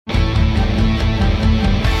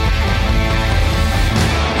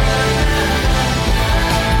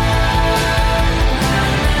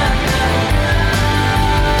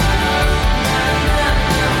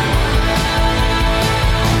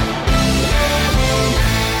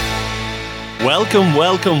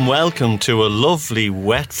Welcome to a lovely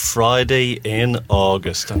wet Friday in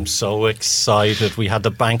August. I'm so excited. We had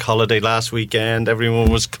the bank holiday last weekend.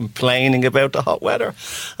 Everyone was complaining about the hot weather.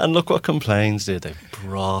 And look what complaints did. They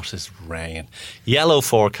brought us rain. Yellow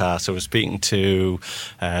forecast. I was speaking to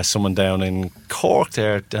someone down in Cork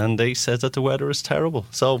there, and they said that the weather is terrible.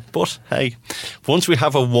 But hey, once we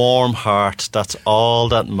have a warm heart, that's all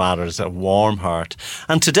that matters, a warm heart.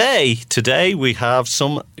 And today we have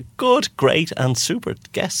some good, great and super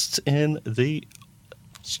guests in the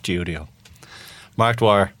studio. Mark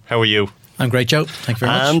Dwyer, how are you? I'm great, Joe. Thank you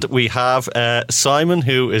very much. And we have Simon,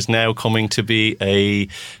 who is now coming to be a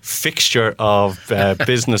fixture of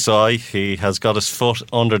Business Eye. He has got his foot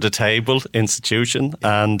under the table institution,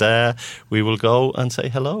 and we will go and say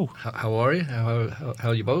hello. How are you? How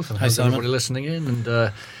are you both? And Hi, how's Simon. everybody listening in?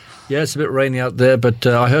 And yeah, it's a bit rainy out there, but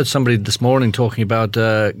I heard somebody this morning talking about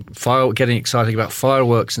getting excited about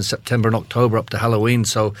fireworks in September and October up to Halloween,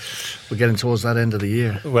 so we're getting towards that end of the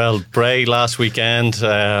year. Well, Bray last weekend,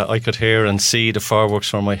 I could hear and see the fireworks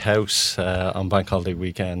from my house on Bank Holiday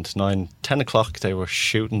weekend. 9-10 o'clock, they were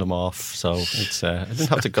shooting them off, so it's I didn't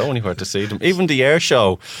have to go anywhere to see them. Even the air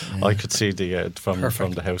show, I could see from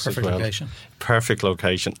the house as well. Location. Perfect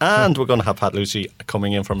location. And we're going to have Pat Lucy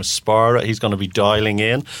coming in from Aspara. He's going to be dialing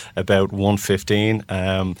in about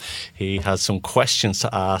 1:15. He has some questions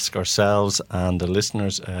to ask ourselves and the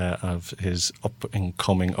listeners of his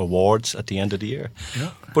up-and-coming awards at the end of the year.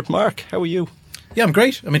 Yeah. But Mark, how are you? Yeah, I'm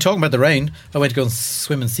great. I mean, talking about the rain, I went to go and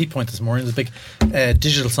swim in Sea Point this morning. There's a big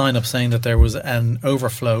digital sign up saying that there was an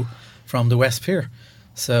overflow from the West Pier.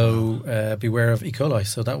 So beware of E. coli.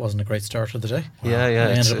 So that wasn't a great start of the day. Yeah. I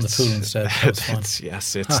ended up in the pool instead. That was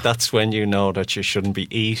fun. That's when you know that you shouldn't be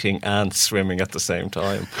eating and swimming at the same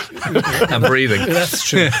time. And breathing. That's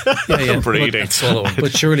true. Yeah. And breathing.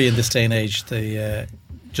 But surely in this day and age,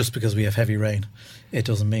 just because we have heavy rain, it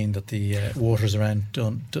doesn't mean that the waters around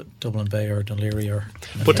Dublin Bay or Dunleary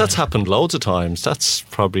But that's happened loads of times. That's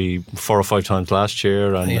probably 4 or 5 times last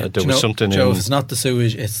year, and there was something Joe, in... if it's not the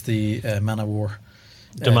sewage, it's the man of war.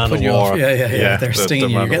 The man of war. Yeah. They're stinging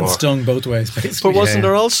you. You're getting stung both ways, basically. But wasn't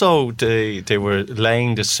there also, they were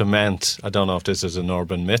laying the cement, I don't know if this is an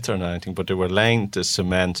urban myth or anything, but they were laying the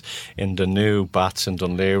cement in the new baths in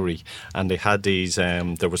Dunleary, and they had these,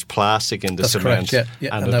 there was plastic in the That's cement. correct,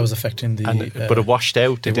 yeah. And that was affecting the... but it washed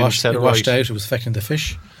out. It washed out. It was affecting the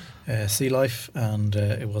fish, sea life, and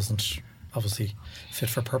it wasn't obviously fit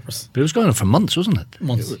for purpose. But it was going on for months, wasn't it?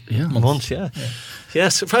 Months. Months.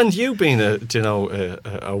 Yes, and you being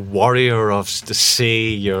a warrior of the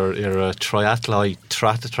sea, you're a triathlete.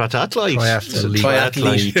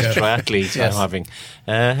 Yes. I'm having.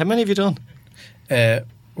 How many have you done?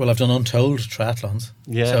 Well, I've done untold triathlons.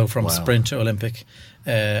 Yeah. So from sprint to Olympic,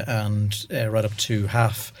 and right up to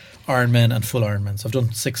half Ironman and full Ironman. So I've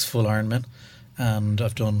done 6 full Ironman, and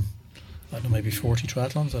I've done, I don't know, maybe 40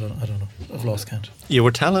 triathlons. I don't know. I've lost count. You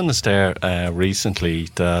were telling us there recently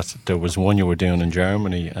that there was one you were doing in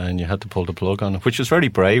Germany and you had to pull the plug on it, which was very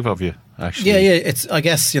brave of you, actually. Yeah. It's, I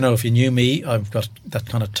guess, if you knew me, I've got that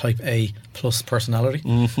kind of type A plus personality.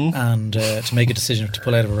 Mm-hmm. And to make a decision to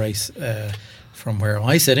pull out of a race from where am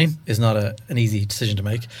I sitting is not an easy decision to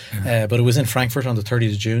make. But it was in Frankfurt on the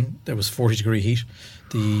 30th of June. There was 40-degree heat.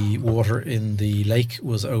 The water in the lake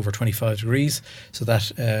was over 25 degrees, so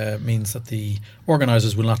that means that the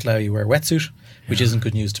organisers will not allow you to wear a wetsuit, which isn't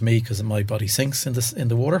good news to me because my body sinks in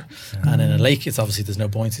the water. And in a lake, it's obviously there's no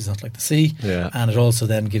buoyancy, it's not like the sea. And it also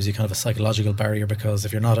then gives you kind of a psychological barrier, because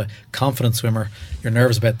if you're not a confident swimmer, you're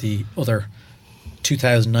nervous about the other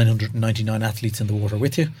 2,999 athletes in the water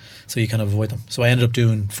with you, so you kind of avoid them. So I ended up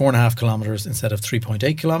doing 4.5 kilometres instead of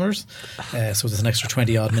 3.8 kilometres. So there's an extra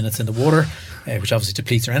 20 odd minutes in the water, which obviously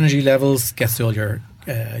depletes your energy levels, gets all your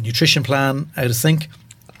nutrition plan out of sync.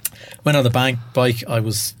 Went on the bike, I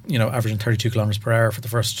was averaging 32 kilometres per hour for the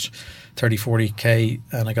first 30-40k,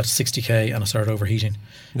 and I got to 60k and I started overheating.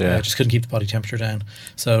 I just couldn't keep the body temperature down.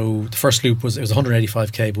 So the first loop was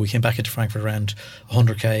 185k, but we came back into Frankfurt around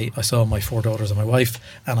 100k. I saw my 4 daughters and my wife,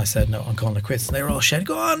 and I said, no, I'm calling it quits. And they were all shouting,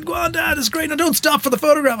 go on Dad, it's great, no, don't stop for the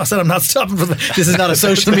photograph. I said, I'm not stopping for this is not a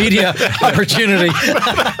social media opportunity.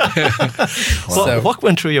 What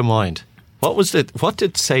went through your mind? What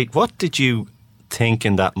did you think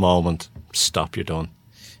in that moment? Stop, you're done.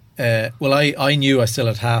 Well, I knew I still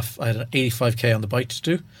had I had an 85k on the bike to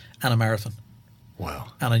do and a marathon. Wow.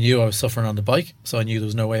 And I knew I was suffering on the bike, so I knew there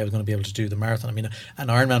was no way I was going to be able to do the marathon. I mean, an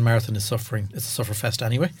Ironman marathon is suffering. It's a sufferfest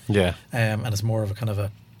anyway. Yeah. And it's more of a kind of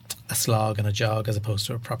a slog and a jog as opposed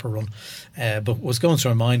to a proper run. But what was going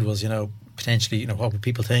through my mind was, potentially, you know, what would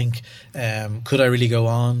people think? Could I really go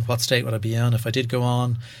on? What state would I be in if I did go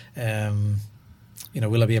on? You know,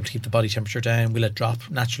 will I be able to keep the body temperature down? Will it drop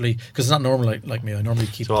naturally? Because it's not normal like me. I normally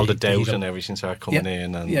keep. So all the heat doubt up. and everything started coming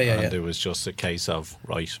in, and it was just a case of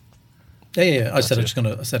right. I said I'm just going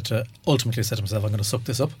to. Ultimately I said to myself, I'm going to suck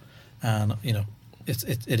this up, and you know,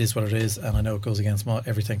 it is what it is, and I know it goes against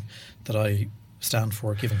everything that I stand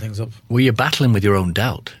for, giving things up. Were you battling with your own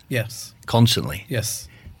doubt Yes. constantly? Yes.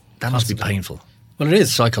 That must be Constantly. painful. Well, it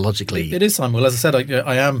is Psychologically. It is, Simon. Well, as I said,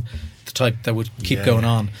 I am the type that would keep going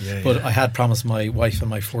on. But I had promised my wife and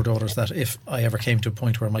my 4 daughters that if I ever came to a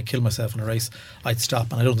point where I might kill myself in a race, I'd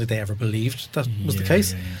stop. And I don't think they ever believed that was the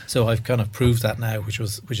case. So I've kind of proved that now, which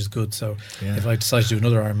is good. So if I decide to do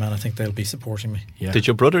another Ironman, I think they'll be supporting me. Yeah. Did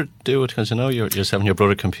your brother do it? Because I know you're having your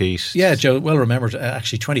brother compete. Yeah, Joe, well remembered.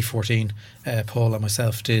 Actually, 2014, Paul and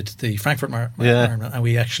myself did the Frankfurt Ironman, and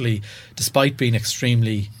we actually, despite being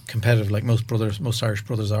extremely competitive, like most Irish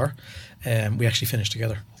brothers are, we actually finished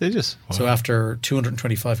together. They just So after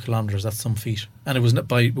 225 kilometres, that's some feat, and it wasn't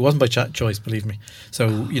by choice, believe me.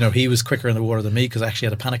 So you know, he was quicker in the water than me because I actually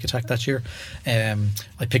had a panic attack that year.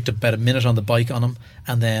 I picked up about a minute on the bike on him,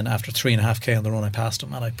 and then after 3.5k on the run, I passed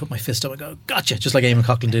him, and I put my fist up and go, "Gotcha!" Just like Eamon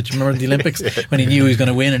Coughlin did. Do you remember in the Olympics when he knew he was going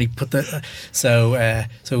to win, and he put the so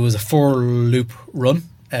it was a 4-loop run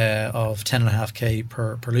of 10.5k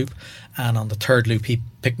per loop, and on the 3rd loop he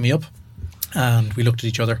picked me up. And we looked at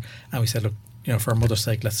each other and we said, look, you know, for our mother's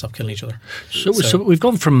sake, let's stop killing each other. So we've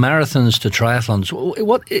gone from marathons to triathlons.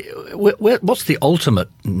 What's the ultimate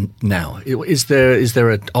now? Is there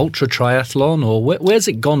an ultra triathlon, or where's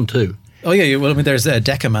it gone to? Oh yeah, well, I mean, there's a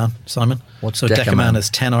Decaman, Simon. What's so Decaman? Decaman is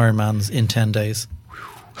 10 Ironmans in 10 days,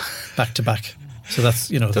 back to back. So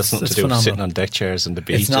that's, you know, that's nothing it's to do with phenomenal. sitting on deck chairs and the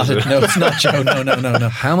beach. It's not. No, it's not, Joe. No.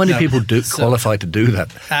 How many people qualify to do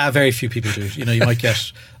that? Very few people do. You know, you might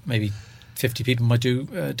get maybe 50 people might do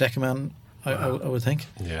Decaman. I would think.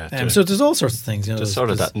 Yeah. So there's all sorts of things. You know, there's sort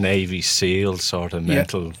of that Navy SEAL sort of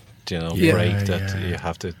mental, break that you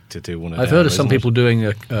have to do one of them. I've heard of some people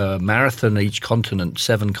doing a marathon each continent,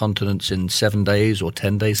 7 continents in 7 days or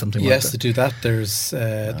 10 days, something like that. Yes, to do that. There's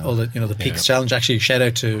all the the Peaks Challenge. Actually, shout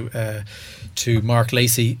out to Mark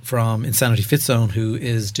Lacey from Insanity Fit Zone, who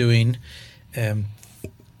is doing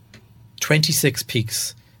 26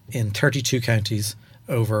 peaks in 32 counties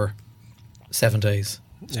over 7 days,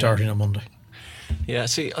 starting on Monday. Yeah,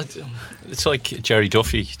 see, it's like Jerry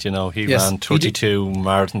Duffy, he ran 32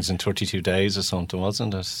 marathons in 32 days or something,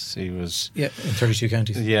 wasn't it? He was... Yeah, in 32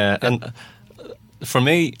 counties. Yeah, and for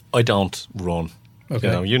me, I don't run. Okay.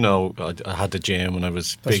 I had the gym when I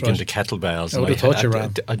was big into kettlebells. I would have thought you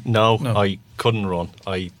ran. No, I couldn't run.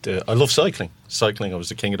 I love cycling. I was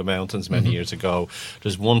the king of the mountains many years ago.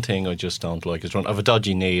 There's one thing I just don't like is run. I have a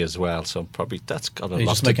dodgy knee as well, so probably that's got a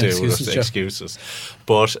lot to do with excuses.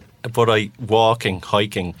 But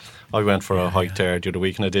hiking. I went for a hike there the other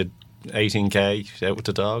week, and I did 18k out with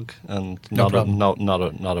the dog, and not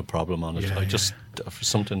a problem on it.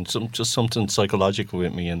 Something psychological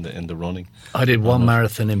with me in the running. I did one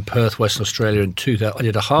marathon in Perth, Western Australia in 2000. I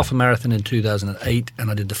did a half a marathon in 2008,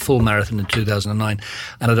 and I did the full marathon in 2009.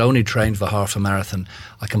 And I'd only trained for half a marathon.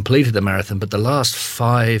 I completed the marathon, but the last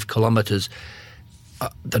 5 kilometres,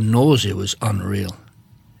 the nausea was unreal.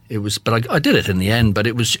 It was, but I did it in the end. But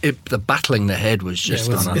the battling the head was just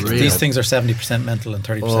unreal. These things are 70% mental and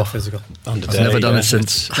 30% physical. I've never done it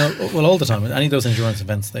since. No, well, all the time. Any of those endurance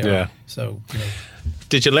events, they are. So,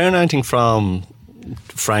 Did you learn anything from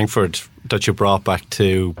Frankfurt that you brought back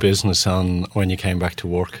to business on when you came back to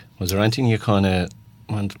work? Was there anything you kind of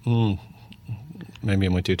went, maybe I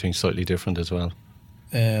might do things slightly different as well?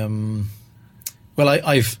 Well,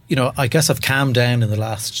 I guess I've calmed down in the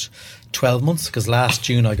last 12 months, because last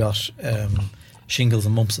June I got shingles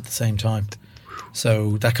and mumps at the same time.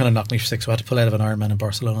 So that kind of knocked me for 6. So I had to pull out of an Ironman in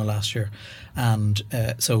Barcelona last year. And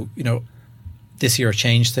this year I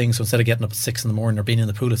changed things. So instead of getting up at 6 in the morning or being in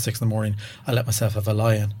the pool at 6 in the morning, I let myself have a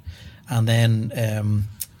lie-in. And then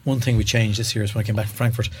one thing we changed this year is when I came back from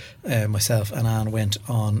Frankfurt, myself and Anne went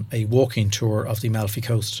on a walking tour of the Amalfi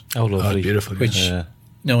Coast. Oh, lovely. Beautiful. Which...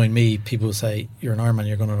 knowing me, people will say, you're an Ironman,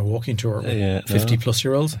 you're going on a walking tour with 50 plus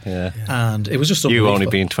year olds. Yeah. And it was just you only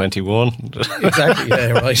being 21. Exactly,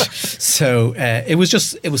 yeah, right. So it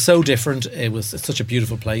was so different. It's such a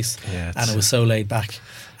beautiful place, and it was so laid back.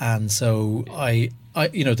 And so in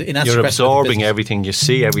answer to You're your question about the absorbing business- everything. You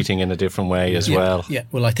see everything in a different way as well. Yeah,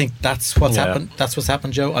 well, I think that's what's Yeah. happened. That's what's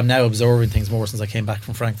happened, Joe. I'm now absorbing things more since I came back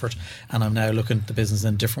from Frankfurt, and I'm now looking at the business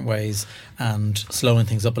in different ways and slowing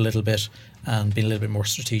things up a little bit and being a little bit more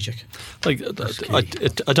strategic. Like,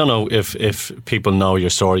 I don't know if people know your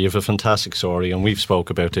story. You have a fantastic story, and we've spoke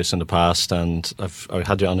about this in the past, and I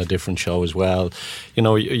had you on a different show as well. You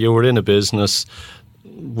know, you were in a business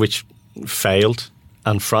which failed,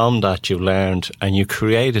 and from that you learned, and you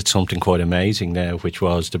created something quite amazing now, which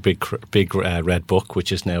was the big red book,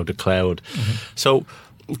 which is now the Cloud. So,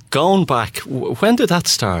 going back, when did that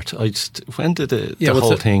start? When did the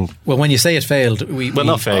whole thing? Well, when you say it failed,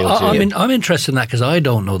 not failed. I'm interested in that because I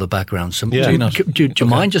don't know the background. So Yeah. do you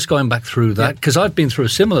mind just going back through that? Because I've been through a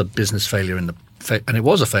similar business failure and it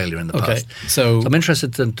was a failure in the past. So I'm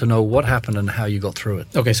interested to know what happened and how you got through it.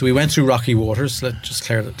 Okay, so we went through rocky waters. Let's just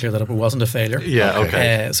clear that up. It wasn't a failure. Yeah,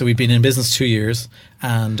 okay. So we'd been in business 2 years,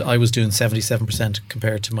 and I was doing 77%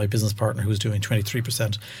 compared to my business partner, who was doing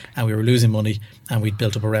 23%, and we were losing money, and we'd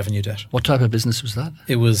built up a revenue debt. What type of business was that?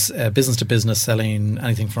 It was business to business, selling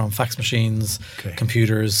anything from fax machines,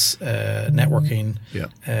 computers, networking,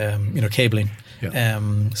 cabling.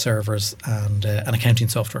 Servers and accounting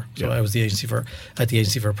software. So I was at the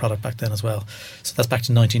agency for a product back then as well. So that's back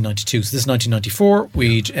to 1992. So this is 1994.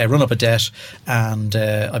 We'd run up a debt, and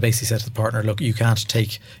I basically said to the partner, "Look, you can't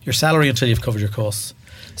take your salary until you've covered your costs."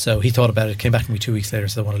 So he thought about it, came back to me 2 weeks later,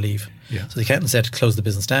 said, "I want to leave." Yeah. So the accountant said, "Close the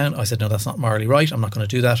business down." I said, "No, that's not morally right. I'm not going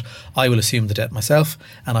to do that. I will assume the debt myself,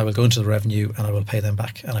 and I will go into the revenue and I will pay them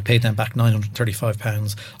back." And I paid them back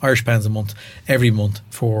 £935, Irish pounds a month, every month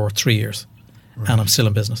for 3 years. And I'm still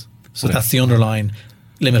in business. So that's the underlying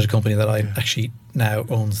limited company that I actually now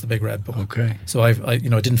owns the Big Red Book. Okay. So I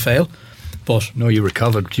didn't fail, but No, you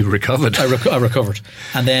recovered. You recovered. I recovered.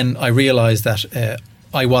 And then I realised that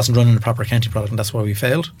I wasn't running a proper accounting product, and that's why we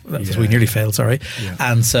failed. That's why we nearly failed, sorry. Yeah.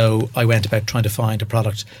 And so I went about trying to find a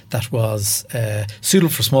product that was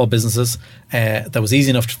suitable for small businesses, that was easy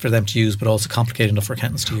enough for them to use, but also complicated enough for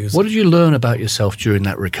accountants to use. What did you learn about yourself during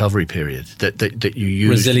that recovery period that you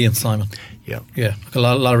used? Resilience, Simon. Yeah. A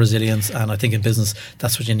lot of resilience, and I think in business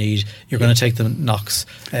that's what you need. You're going to take the knocks.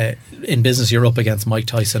 In business, you're up against Mike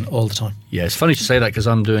Tyson all the time. Yeah, it's funny to say that because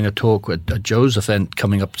I'm doing a talk at a Joe's event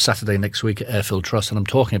coming up Saturday next week at Airfield Trust, and I'm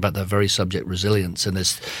talking about that very subject, resilience, and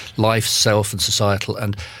this life, self, and societal.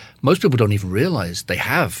 And most people don't even realise they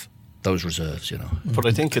have those reserves, But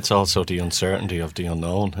I think it's also the uncertainty of the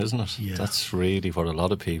unknown, isn't it? Yeah. That's really what a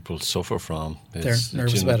lot of people suffer from. They're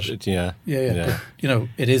nervous about it. Yeah. But,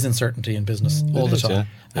 it is uncertainty in business all the is, time. yeah.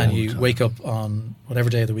 And All the you time. wake up on whatever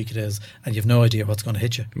day of the week it is, and you have no idea what's going to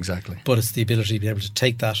hit you. Exactly. But it's the ability to be able to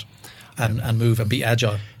take that and move and be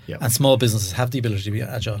agile. Yeah. And small businesses have the ability to be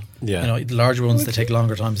agile. Yeah. The larger ones, they take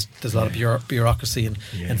longer times. There's a lot of bureaucracy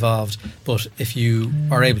involved. But if you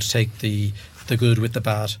are able to take the good with the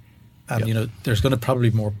bad, and there's going to probably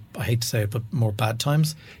more, I hate to say it, but more bad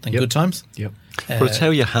times than good times. Yep. But it's how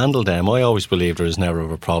you handle them. I always believe there is never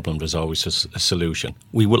a problem, there's always a solution.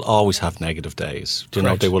 We will always have negative days.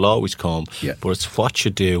 Correct. They will always come. Yeah. But it's what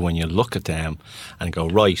you do when you look at them and go,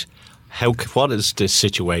 right, what is this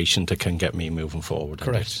situation that can get me moving forward?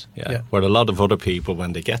 Correct. This? Yeah. Where a lot of other people,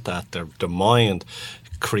 when they get that, their mind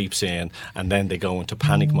creeps in and then they go into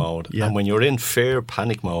panic mode. Yeah. And when you're in fear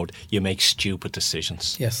panic mode, you make stupid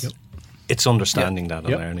decisions. Yes. It's understanding that and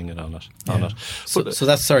Yep. learning it on it. So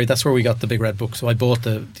that's where we got the Big Red Book. So I bought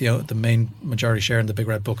the main majority share in the Big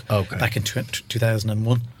Red Book back in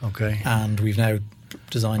 2001. Okay. And we've now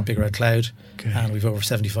designed Big Red Cloud, and we've over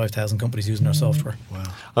 75,000 companies using our software.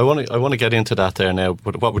 Wow. I want to get into that there now,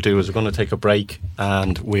 but what we'll do is we're going to take a break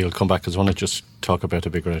and we'll come back because I want to just talk about the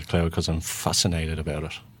Big Red Cloud because I'm fascinated about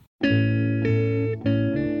it.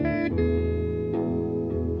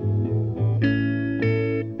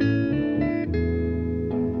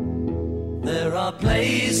 There are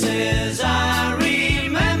places I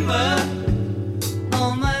remember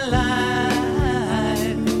all my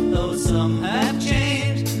life, though some have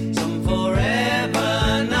changed, some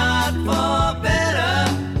forever, not for better.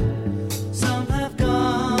 Some have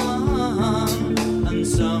gone and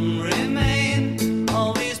some remain.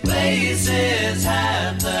 All these places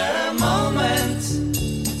had their moments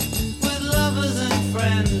with lovers and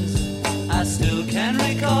friends I still can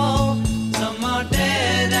recall. Some are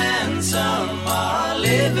dead and some are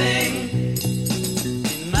living.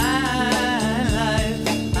 In my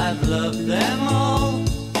life, I've loved them all.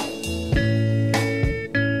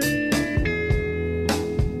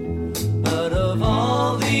 But of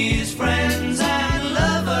all these friends and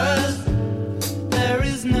lovers, there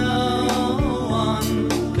is no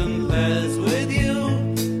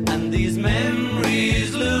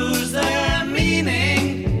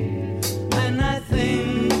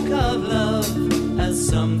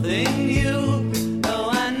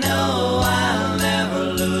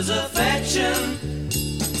lose affection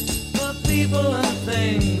for people and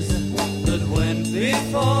things that went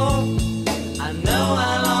before. I know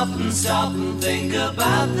I'll often stop and think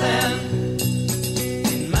about them.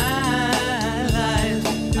 In my life,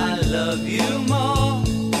 I love you more.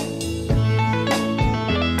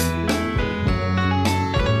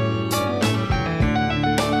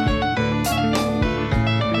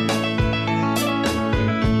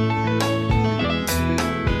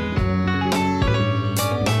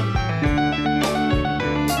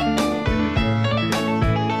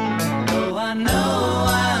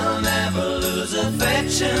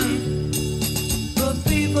 For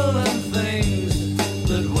people and things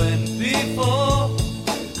that went before.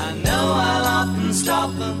 I know I'll often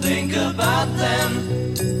stop and think about them.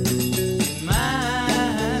 In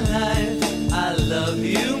my life, I love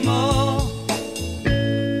you more.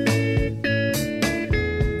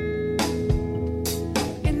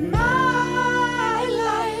 In my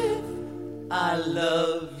life, I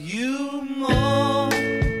love you more.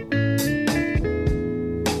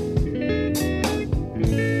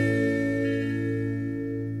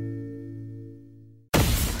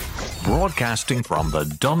 Broadcasting from the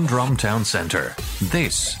Dundrum Town Centre,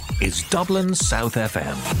 this is Dublin South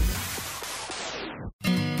FM.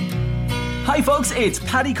 Hi folks, it's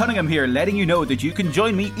Paddy Cunningham here, letting you know that you can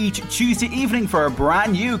join me each Tuesday evening for a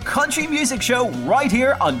brand new country music show right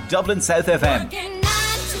here on Dublin South FM.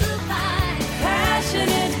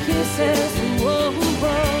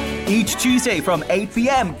 Each Tuesday from 8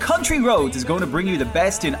 p.m, Country Roads is going to bring you the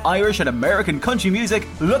best in Irish and American country music,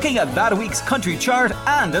 looking at that week's country chart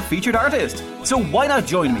and a featured artist. So why not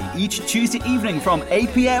join me each Tuesday evening from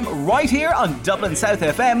 8 p.m. right here on Dublin South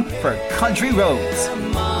FM for Country Roads.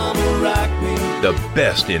 The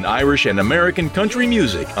best in Irish and American country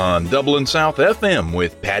music on Dublin South FM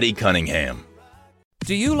with Paddy Cunningham.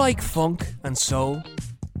 Do you like funk and soul?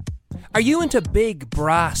 Are you into big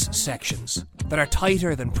brass sections that are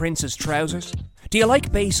tighter than Prince's trousers? Do you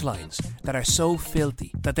like bass lines that are so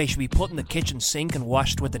filthy that they should be put in the kitchen sink and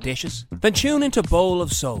washed with the dishes? Then tune into Bowl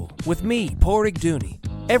of Soul with me, Pádraig Dooney,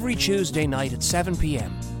 every Tuesday night at 7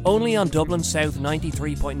 p.m, only on Dublin South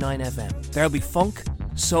 93.9 FM. There'll be funk,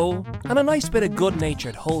 soul, and a nice bit of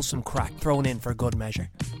good-natured, wholesome crack thrown in for good measure.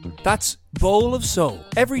 That's Bowl of Soul,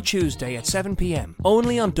 every Tuesday at 7 p.m,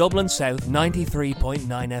 only on Dublin South 93.9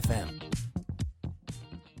 FM.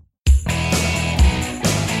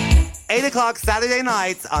 8 o'clock Saturday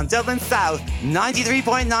nights on Dublin South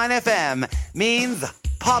 93.9 FM means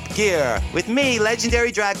Pop Gear with me,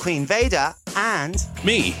 legendary drag queen Veda, and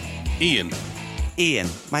me, Ian. Ian,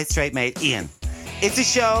 my straight mate Ian. It's a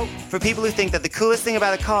show for people who think that the coolest thing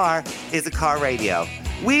about a car is a car radio.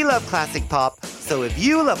 We love classic pop, so if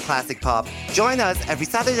you love classic pop, join us every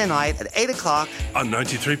Saturday night at 8 o'clock on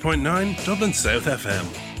 93.9 Dublin South FM.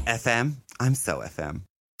 FM? I'm so FM.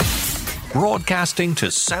 Broadcasting to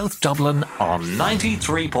South Dublin on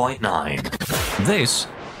 93.9. This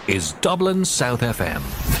is Dublin South FM.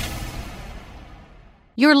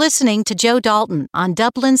 You're listening to Joe Dalton on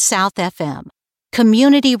Dublin South FM,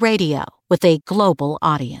 community radio with a global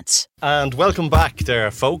audience. And welcome back there,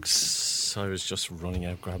 folks. I was just running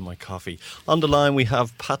out, grabbing my coffee. On the line we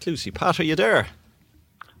have Pat Lucy. Pat, are you there?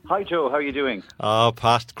 Hi Joe, how are you doing? Oh,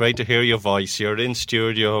 Pat, great to hear your voice. You're in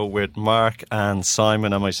studio with Mark and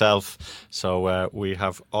Simon and myself, so we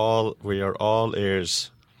are all ears.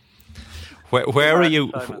 Where are you?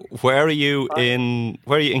 Where are you in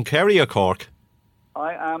Kerry or Cork?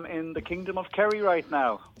 I am in the Kingdom of Kerry right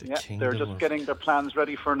now. They're just getting their plans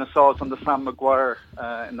ready for an assault on the Sam Maguire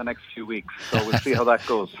in the next few weeks. So we'll see how that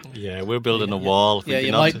goes. Yeah, we're building a wall. Yeah,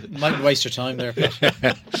 you might waste your time there.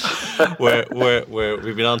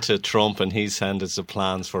 We've been on to Trump, and he's sent us the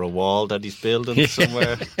plans for a wall that he's building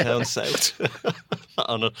somewhere down south.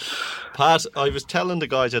 Pat, I was telling the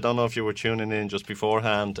guys, I don't know if you were tuning in just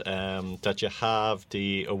beforehand, that you have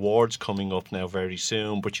the awards coming up now very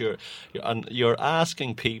soon, but you're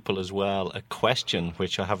asking people as well a question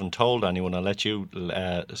which I haven't told anyone. I'll let you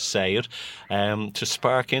say it, to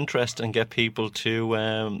spark interest and get people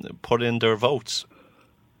to put in their votes.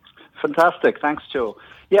 Fantastic, thanks Joe.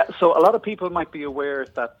 Yeah, so a lot of people might be aware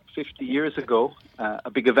that 50 years ago a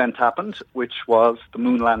big event happened, which was the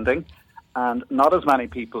moon landing, and not as many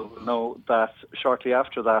people know that shortly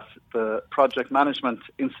after that the Project Management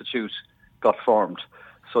Institute got formed.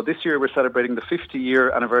 So this year we're celebrating the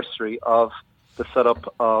 50-year anniversary of the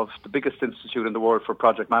setup of the biggest institute in the world for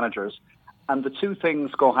project managers. And the two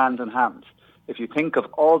things go hand in hand. If you think of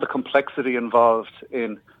all the complexity involved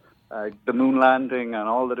in the moon landing and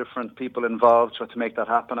all the different people involved to make that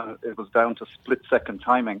happen, it was down to split-second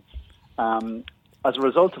timing. As a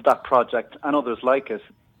result of that project and others like it,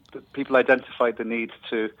 people identified the need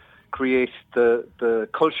to create the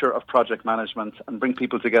culture of project management and bring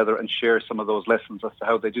people together and share some of those lessons as to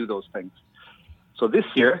how they do those things. So this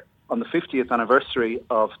year, on the 50th anniversary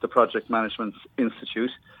of the Project Management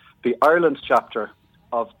Institute, the Ireland chapter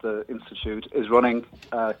of the Institute is running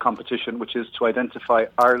a competition which is to identify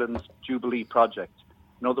Ireland's Jubilee project.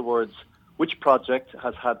 In other words, which project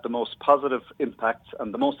has had the most positive impact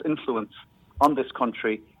and the most influence on this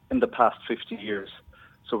country in the past 50 years.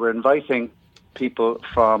 So we're inviting people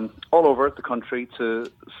from all over the country to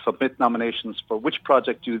submit nominations for which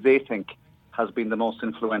project do they think has been the most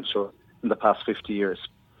influential in the past 50 years.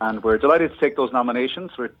 And we're delighted to take those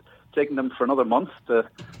nominations. We're taking them for another month. The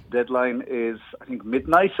deadline is, I think,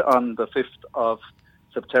 midnight on the 5th of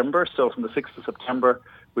September. So from the 6th of September,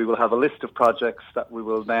 we will have a list of projects that we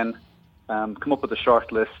will then come up with a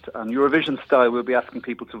short list. And Eurovision style, we'll be asking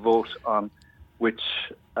people to vote on which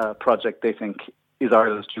project they think is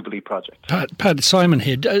Ireland's Jubilee project. Pat, Simon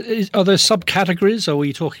here. Are there subcategories, or are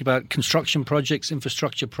you talking about construction projects,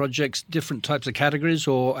 infrastructure projects, different types of categories,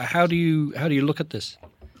 or how do you look at this?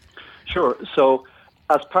 Sure. So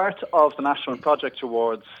as part of the National Project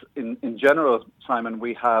Awards, in general, Simon,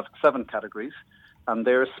 we have 7 categories, and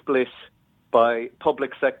they're split by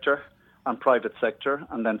public sector and private sector,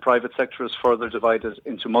 and then private sector is further divided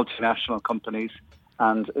into multinational companies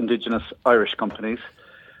and Indigenous Irish companies.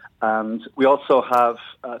 And we also have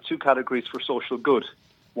 2 categories for social good,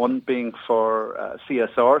 one being for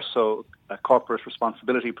CSR, so corporate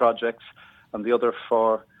responsibility projects, and the other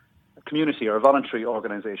for community or voluntary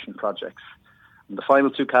organisation projects. And the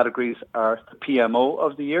final 2 categories are the PMO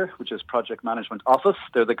of the year, which is Project Management Office.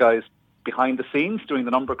 They're the guys behind the scenes doing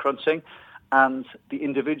the number crunching, and the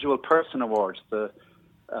Individual Person Award, the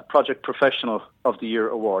Project Professional of the Year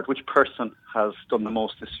Award, which person has done the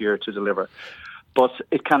most this year to deliver. But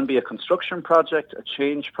it can be a construction project, a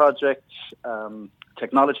change project,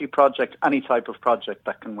 technology project, any type of project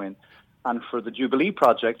that can win. And for the Jubilee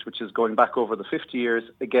project, which is going back over the 50 years,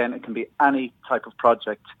 again, it can be any type of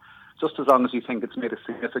project, just as long as you think it's made a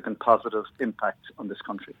significant positive impact on this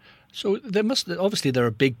country. So obviously there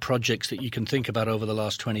are big projects that you can think about over the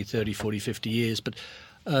last 20, 30, 40, 50 years, but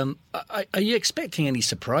are you expecting any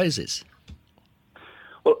surprises?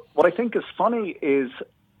 Well, what I think is funny is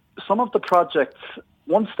some of the projects,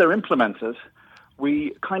 once they're implemented,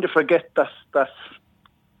 we kind of forget that's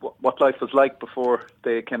what life was like before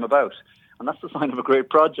they came about. And that's the sign of a great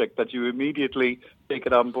project, that you immediately take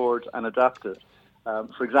it on board and adapt it.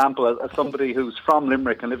 For example, as somebody who's from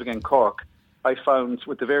Limerick and living in Cork, I found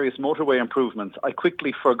with the various motorway improvements, I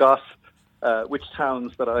quickly forgot which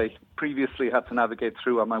towns that I previously had to navigate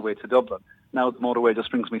through on my way to Dublin. Now the motorway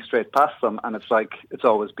just brings me straight past them, and it's like it's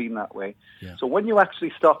always been that way. Yeah. So when you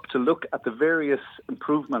actually stop to look at the various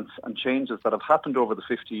improvements and changes that have happened over the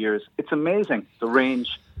 50 years, it's amazing the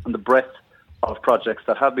range and the breadth of projects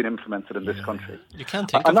that have been implemented in this country. You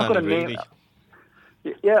can't think of any, really.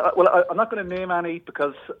 Yeah, well, I'm not going to name any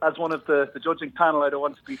because as one of the judging panel, I don't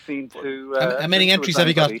want to be seen to... how many entries have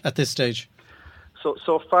you got at this stage?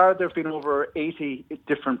 So far, there have been over 80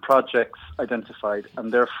 different projects identified,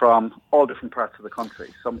 and they're from all different parts of the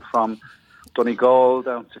country. Some from Donegal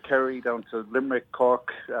down to Kerry, down to Limerick,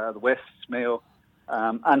 Cork, the West, Mayo,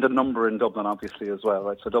 and a number in Dublin, obviously, as well.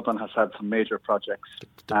 Right? So Dublin has had some major projects.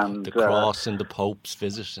 The cross and the Pope's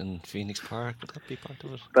visit in Phoenix Park, would that be part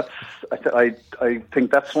of it? I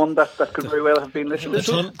think that's one that could very well have been listed.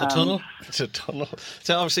 The tunnel? It's a tunnel.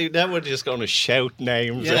 So obviously now we're just going to shout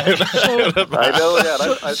names out. I know,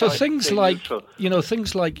 yeah. So things like,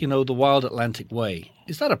 the Wild Atlantic Way,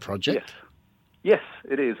 is that a project? Yes,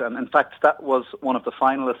 it is. And in fact, that was one of the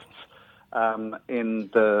finalists in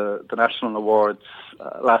the National Awards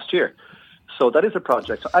last year. So that is a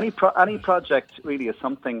project. So any project really is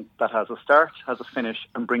something that has a start, has a finish,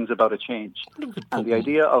 and brings about a change. And the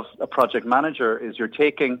idea of a project manager is you're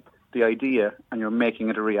taking the idea and you're making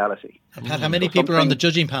it a reality. And Pat, how many people are on the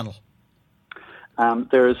judging panel?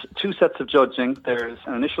 There's 2 sets of judging. There's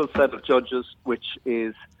an initial set of judges, which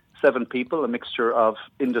is 7 people, a mixture of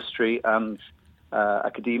industry and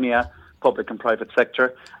academia, public and private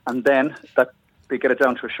sector, and then that they get it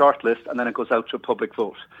down to a short list, and then it goes out to a public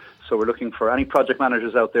vote. So we're looking for any project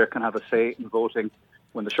managers out there can have a say in voting.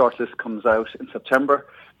 When the short list comes out in September,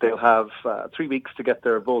 they'll have 3 weeks to get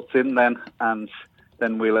their votes in then, and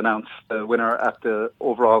then we'll announce the winner at the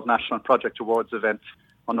overall National Project Awards event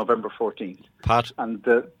on November 14th. Pat? And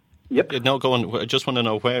yep. No, go on. I just want to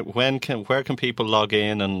know where can people log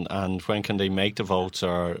in and when can they make the votes,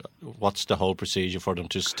 or what's the whole procedure for them,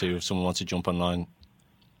 just to if someone wants to jump online?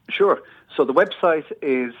 Sure. So the website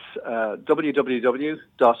is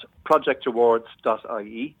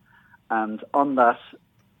www.projectawards.ie, and on that,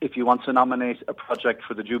 if you want to nominate a project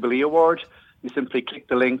for the Jubilee Award, you simply click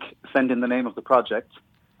the link, send in the name of the project,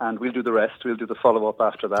 and we'll do the rest. We'll do the follow-up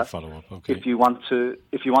after that. Okay. If you want to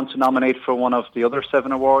nominate for one of the other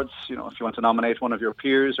 7 awards, if you want to nominate one of your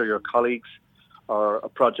peers or your colleagues, or a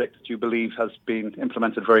project that you believe has been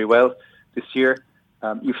implemented very well this year,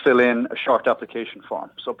 you fill in a short application form.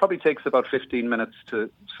 So it probably takes about 15 minutes to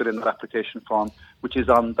fill in that application form, which is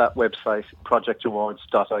on that website,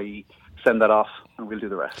 projectawards.ie. Send that off and we'll do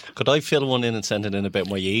the rest. Could I fill one in and send it in about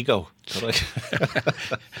my ego?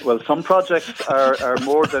 Well, some projects are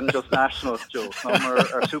more than just national, Joe. Some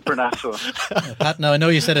are supranational. Pat, now I know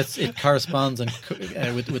you said it corresponds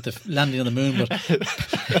with the landing on the moon, but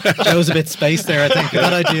Joe's a bit spaced there, I think. Good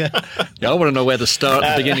idea. Yeah, I want to know where the start,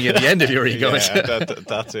 the beginning and the end of your ego is.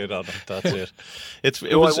 That's it, Adam. That's it. I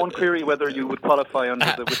won't query whether you would qualify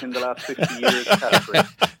under the within the last 50 years category.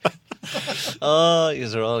 Oh,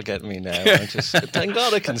 yous are all getting me now. Thank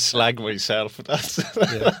God I can slag myself. That's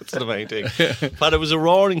the main thing. But it was a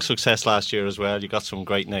roaring success last year as well. You got some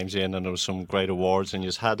great names in, and there was some great awards, and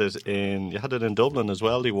you had it in Dublin as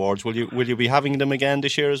well. The awards. Will you be having them again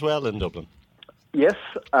this year as well in Dublin? Yes,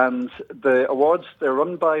 and the awards, they're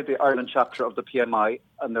run by the Ireland chapter of the PMI,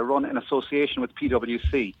 and they're run in association with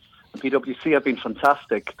PwC. The PwC have been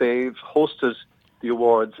fantastic. They've hosted the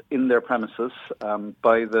awards in their premises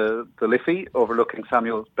by the Liffey overlooking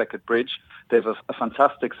Samuel Beckett Bridge. They have a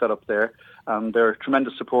fantastic setup there. They're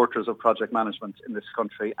tremendous supporters of project management in this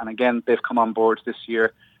country. And again, they've come on board this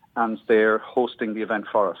year and they're hosting the event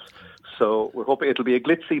for us. So we're hoping it'll be a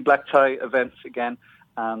glitzy black tie event again.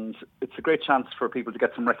 And it's a great chance for people to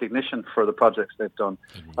get some recognition for the projects they've done.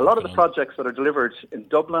 A lot of the projects that are delivered in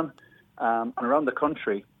Dublin and around the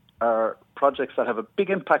country are projects that have a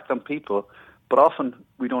big impact on people, but often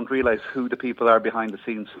we don't realise who the people are behind the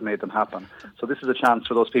scenes who made them happen. So this is a chance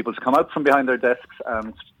for those people to come out from behind their desks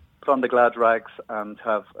and put on the glad rags and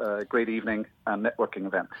have a great evening and networking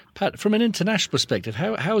event. Pat, from an international perspective,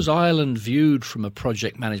 how is Ireland viewed from a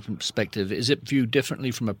project management perspective? Is it viewed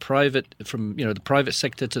differently from the private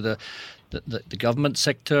sector to the government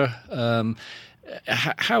sector?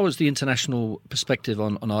 How is the international perspective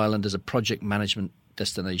on Ireland as a project management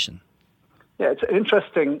destination? Yeah, it's an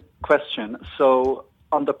interesting question. So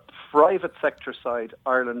on the private sector side,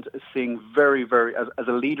 Ireland is seeing very, very, as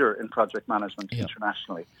a leader in project management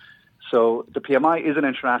internationally. So the PMI is an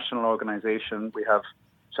international organisation. We have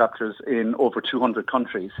chapters in over 200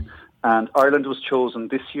 countries. And Ireland was chosen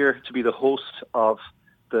this year to be the host of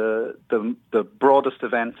the broadest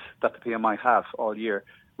event that the PMI have all year.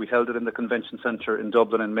 We held it in the Convention Centre in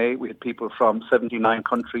Dublin in May. We had people from 79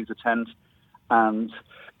 countries attend. And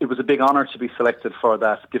it was a big honour to be selected for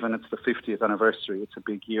that, given it's the 50th anniversary. It's a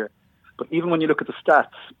big year. But even when you look at the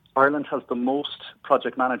stats, Ireland has the most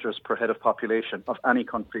project managers per head of population of any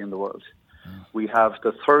country in the world. We have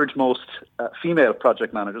the third most female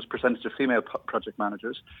project managers, percentage of female project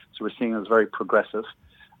managers. So we're seeing it as very progressive.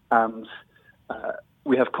 And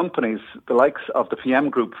we have companies, the likes of the PM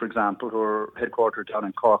Group, for example, who are headquartered down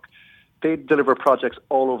in Cork. They deliver projects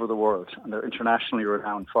all over the world, and they're internationally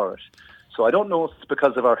renowned for it. So I don't know if it's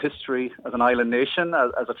because of our history as an island nation,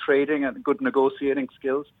 as a trading and good negotiating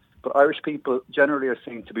skills, but Irish people generally are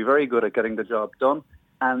seen to be very good at getting the job done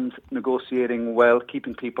and negotiating well,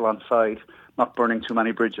 keeping people on side, not burning too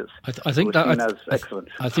many bridges. I think that's excellent.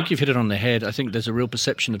 I think you've hit it on the head. I think there's a real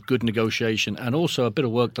perception of good negotiation, and also a bit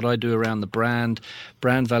of work that I do around the brand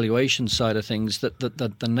valuation side of things. That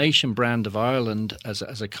the nation brand of Ireland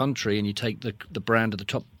as a country, and you take the brand of the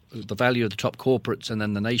top, the value of the top corporates, and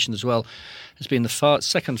then the nation as well, has been the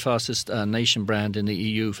second fastest nation brand in the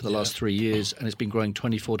EU for the last 3 years, and it's been growing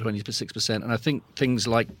 26%. And I think things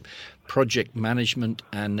like project management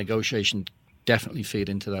and negotiation definitely feed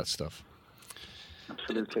into that stuff.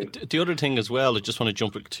 Absolutely. The other thing as well, I just want to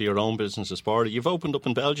jump to your own business as part of it. You've opened up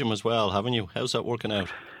in Belgium as well, haven't you? How's that working out?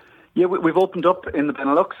 Yeah, we've opened up in the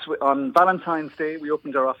Benelux. On Valentine's Day, we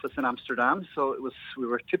opened our office in Amsterdam. So we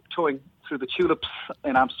were tiptoeing through the tulips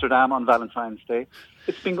in Amsterdam on Valentine's Day.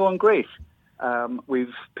 It's been going great.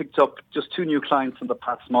 We've picked up just 2 new clients in the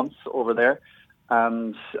past months over there.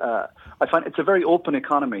 And I find it's a very open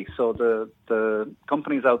economy. So the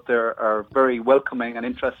companies out there are very welcoming and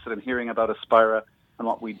interested in hearing about Aspira and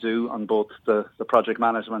what we do on both the project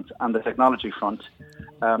management and the technology front.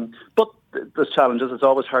 But there's challenges. It's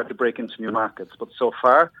always hard to break into new markets. But so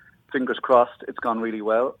far, fingers crossed, it's gone really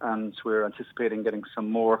well. And we're anticipating getting some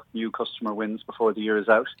more new customer wins before the year is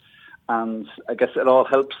out. And I guess it all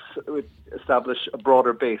helps establish a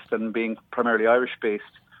broader base than being primarily Irish-based.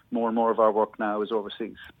 more and more of our work now is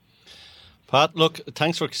overseas. Pat, look,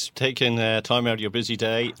 thanks for taking time out of your busy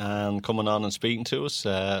day and coming on and speaking to us.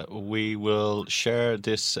 We will share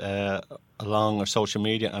this along our social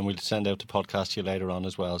media, and we'll send out the podcast to you later on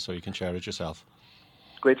as well, so you can share it yourself.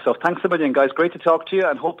 Great stuff. Thanks a million, guys. Great to talk to you,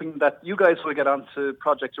 and hoping that you guys will get on to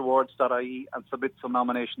projectawards.ie and submit some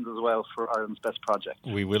nominations as well for Ireland's Best Project.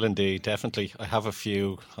 We will indeed, definitely. I have a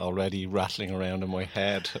few already rattling around in my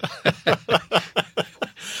head.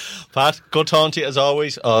 Pat, good talking to you as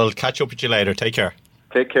always. I'll catch up with you later. Take care.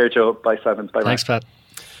 Take care, Joe. Bye, Simon. Bye. Thanks, Pat.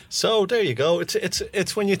 So there you go.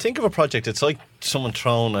 It's when you think of a project, it's like someone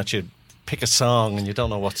throwing at you, pick a song and you don't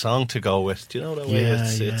know what song to go with. Do you know that way?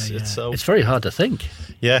 It's very hard to think.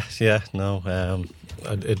 It'd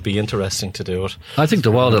be interesting to do it. I think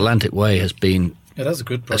the Wild Atlantic Way has been that's a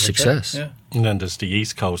good project, success. Yeah. And then there's the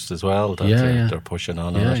East Coast as well that they're pushing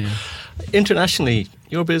on it. Yeah. Internationally,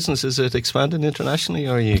 your business, is it expanding internationally,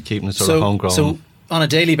 or are you keeping it sort of homegrown? So on a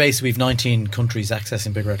daily basis, we've 19 countries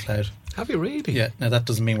accessing Big Red Cloud. Have you really? Yeah. Now that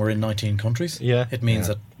doesn't mean we're in 19 countries. Yeah. It means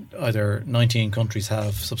that either 19 countries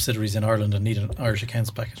have subsidiaries in Ireland and need an Irish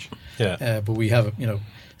accounts package. Yeah. But we have a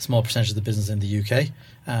small percentage of the business in the UK,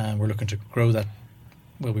 and we're looking to grow that.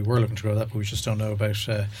 Well, we were looking to grow that, but we just don't know about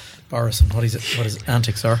Boris and what his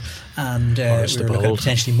antics are. And we're looking at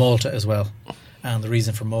potentially Malta as well. And the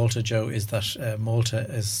reason for Malta, Joe, is that Malta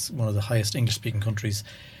is one of the highest English-speaking countries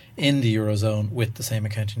in the Eurozone with the same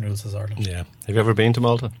accounting rules as Ireland. Yeah. Have you ever been to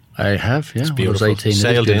Malta? I have, yeah. It's beautiful. I was 18.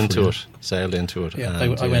 Sailed into it. Yeah,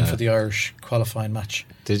 and I went for the Irish qualifying match.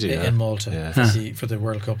 Did you? In Malta for the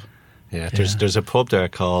World Cup. Yeah, there's a pub there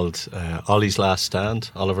called Ollie's Last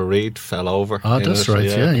Stand. Oliver Reed fell over. Oh, that's right.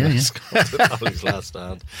 Yeah. It's called Ollie's Last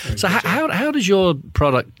Stand. So how does your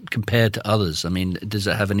product compare to others? I mean, does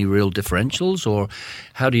it have any real differentials, or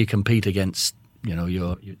how do you compete against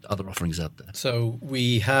your other offerings out there? So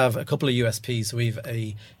we have a couple of USPs. So we have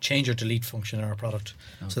a change or delete function in our product.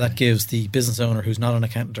 Okay. So that gives the business owner who's not an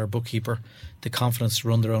accountant or bookkeeper the confidence to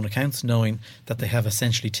run their own accounts, knowing that they have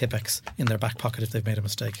essentially Tipex in their back pocket if they've made a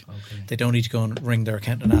mistake. Okay. They don't need to go and ring their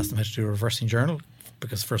accountant and ask them how to do a reversing journal,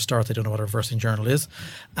 because for a start they don't know what a reversing journal is,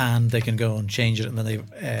 and they can go and change it, and then they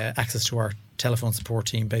have access to our telephone support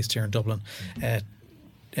team based here in Dublin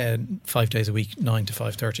 5 days a week, 9 to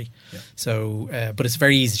 5:30. Yeah. So, but it's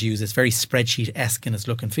very easy to use. It's very spreadsheet-esque in its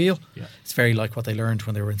look and feel. Yeah. It's very like what they learned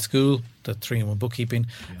when they were in school, the 3-in-1 bookkeeping,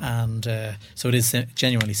 and so it is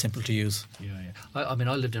genuinely simple to use. Yeah. I mean,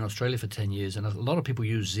 I lived in Australia for 10 years, and a lot of people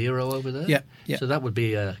use Xero over there. Yeah. So that would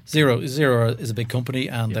be Xero is a big company,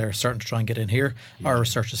 and they're starting to try and get in here. Yeah. Our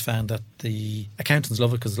research has found that the accountants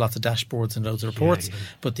love it because there's lots of dashboards and loads of reports. Yeah.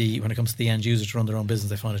 But when it comes to the end user to run their own business,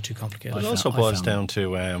 they find it too complicated. It also boils down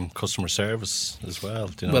to customer service as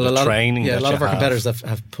well. A lot of our competitors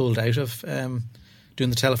have pulled out of doing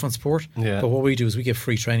the telephone support. Yeah. But what we do is we give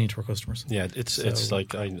free training to our customers. Yeah, it's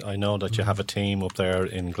like I know that you have a team up there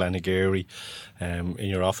in Glenageary, in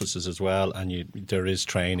your offices as well, and there is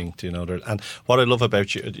training. And what I love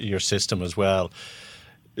about your system as well,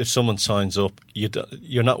 if someone signs up,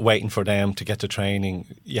 you're not waiting for them to get the training.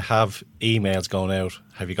 You have emails going out.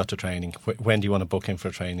 Have you got the training? When do you want to book in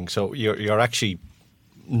for training? So you're actually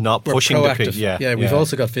not pushing proactive. the we've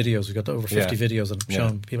also got videos. We've got over 50 videos and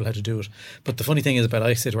showing people how to do it. But the funny thing is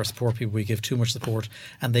I say to our support people, we give too much support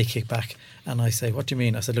and they kick back. And I say, what do you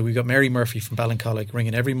mean? I said, look, we've got Mary Murphy from Ballincollig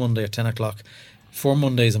ringing every Monday at 10 o'clock, 4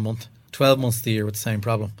 Mondays a month, 12 months of the year with the same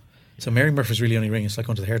problem. So Mary Murphy's really only ringing. It's like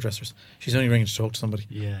going to the hairdressers. She's only ringing to talk to somebody.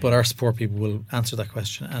 But our support people will answer that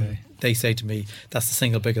question, and they say to me, that's the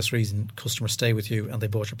single biggest reason customers stay with you and they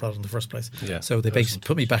bought your product in the first place. So they basically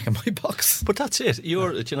put me back in my box. But that's it.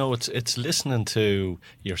 It's listening to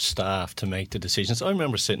your staff to make the decisions. I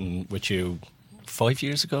remember sitting with you 5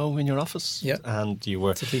 years ago in your office, and you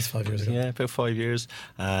were it's at least 5 years ago. Yeah, about 5 years,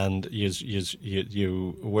 and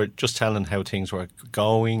you were just telling how things were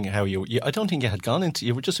going. How you I don't think you had gone into.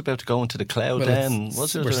 You were just about to go into the cloud. Then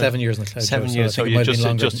was it? We're 7 years in the cloud. 7 years. So you just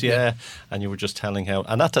and you were just telling how.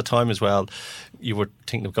 And at that time as well, you were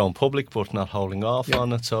thinking of going public, but not holding off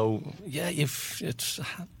on it. So it's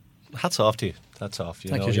hats off to you. That's off.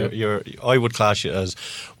 Thank you, Joe. I would class you as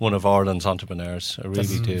one of Ireland's entrepreneurs. I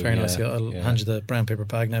really do. Very nice. I'll hand you the brown paper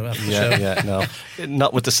bag now after the show. No,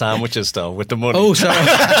 not with the sandwiches though. With the money. Oh, sorry.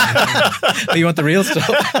 You want the real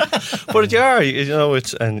stuff? But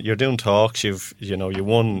and you're doing talks. You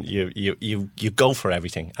won. You go for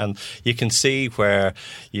everything, and you can see where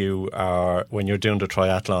you are when you're doing the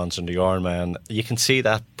triathlons and the Ironman. You can see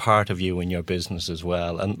that part of you in your business as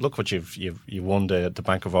well. And look what you won the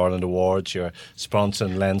Bank of Ireland awards. You're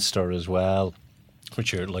sponsoring Leinster as well.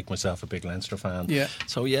 which you're, like myself, a big Leinster fan. Yeah.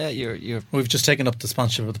 So, yeah, you're... We've just taken up the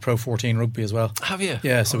sponsorship of the Pro 14 rugby as well. Have you?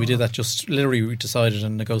 Yeah, so we did that just literally, we decided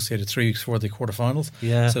and negotiated 3 weeks before the quarterfinals.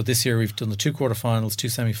 Yeah. So this year we've done the 2 quarterfinals, 2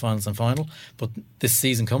 semi-finals and final. But this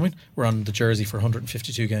season coming, we're on the jersey for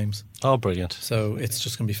 152 games. Oh, brilliant. So it's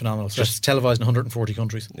just going to be phenomenal. So it's televised in 140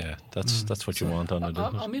 countries. Yeah, that's what you want on it.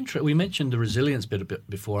 I'm interested. We mentioned the resilience bit a bit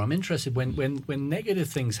before. I'm interested when negative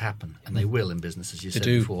things happen, and they will in business, as you said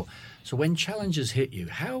before. So when challenges hit you,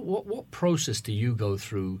 what process do you go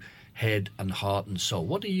through, head and heart and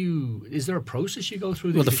soul? Is there a process you go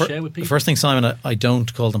through that you can share with people? The first thing, Simon, I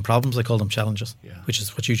don't call them problems, I call them challenges, which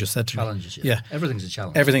is what you just said to me. Challenges, yeah. Everything's a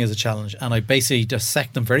challenge. Everything is a challenge. And I basically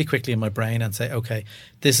dissect them very quickly in my brain and say, okay,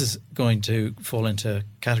 this is going to fall into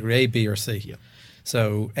category A, B or C. Yeah.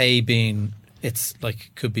 So A being, it's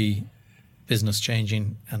like, could be business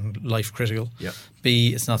changing and life critical. Yeah.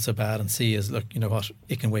 B, it's not so bad, and C is, look, you know what,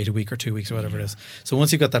 it can wait a week or 2 weeks or whatever it is. So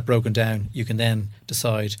once you've got that broken down, you can then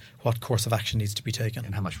decide what course of action needs to be taken.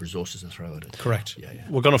 And how much resources to throw at it. Correct. Yeah.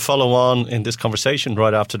 We're going to follow on in this conversation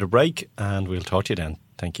right after the break, and we'll talk to you then.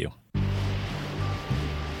 Thank you.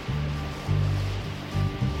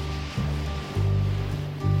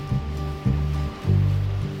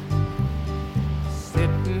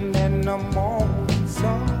 Sitting in the morning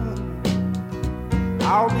sun,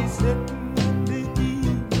 I'll be sitting when the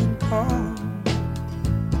evening comes,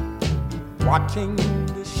 watching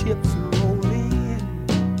the ships roll in,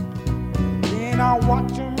 then I'll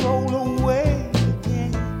watch them roll away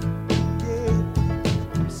again.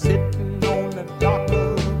 Yeah. I'm sitting on the dock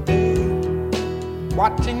of the bay,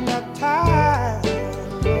 watching the tide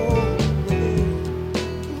roll away.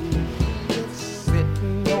 Just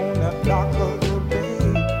sitting on the dock of the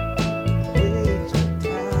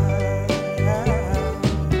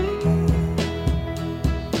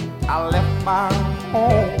I left my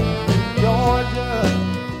home in Georgia,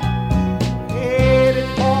 headed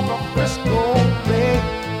for the Frisco Bay.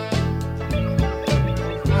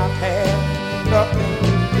 I've had nothing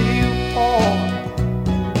to live for,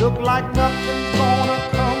 look like nothing's gonna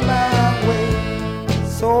come my way.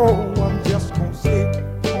 So I'm just gonna sit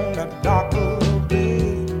on the dock of the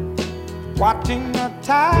bay, watching the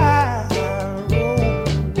tide roll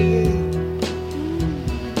away.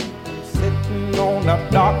 Sitting on the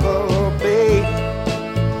dock of the bay,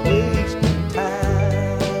 wasting time.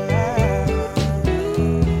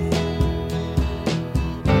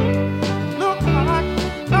 Look like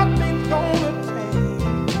nothing's gonna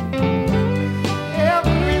change.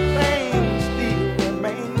 Everything still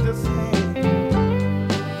remains the same.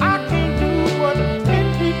 I can't do what 10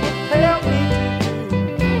 people tell me to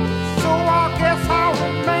do, so I guess I'll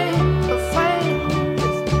remain the same.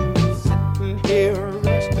 Sitting here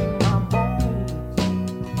resting my bones,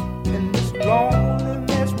 and this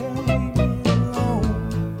loneliness won't leave me alone.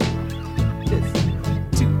 It's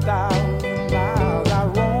 2,000 miles I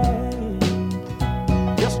roam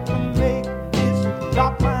just to make this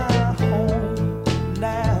dock my home.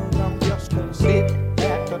 Now I'm just gonna sit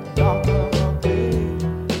at the dock of the bay,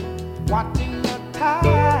 watching the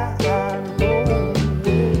tide roll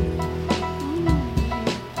away.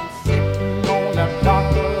 Sitting on the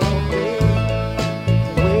dock of the bay,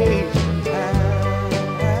 wasting time.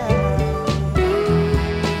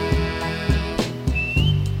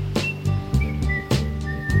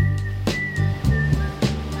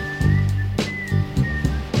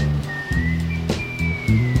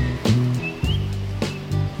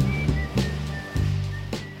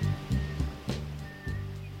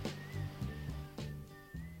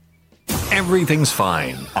 Everything's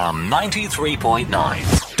fine on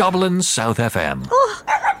 93.9 Dublin South FM. Oh,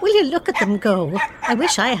 will you look at them go? I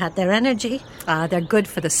wish I had their energy. They're good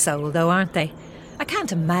for the soul, though, aren't they? I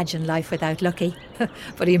can't imagine life without Lucky.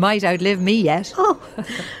 But he might outlive me yet. Oh,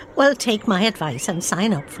 well, take my advice and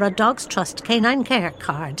sign up for a Dogs Trust Canine Care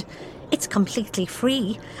card. It's completely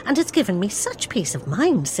free, and it's given me such peace of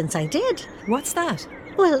mind since I did. What's that?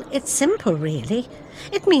 Well, it's simple, really.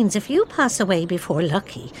 It means if you pass away before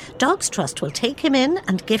Lucky, Dogs Trust will take him in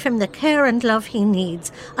and give him the care and love he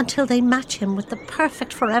needs until they match him with the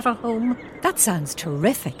perfect forever home. That sounds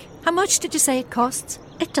terrific. How much did you say it costs?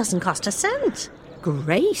 It doesn't cost a cent.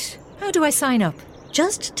 Great. How do I sign up?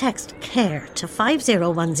 Just text CARE to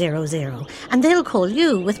 50100 and they'll call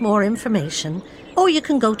you with more information. Or you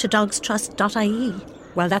can go to dogstrust.ie.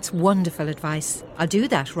 Well, that's wonderful advice. I'll do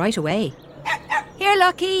that right away. Here,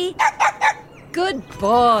 Lucky. Good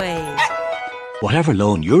boy. Whatever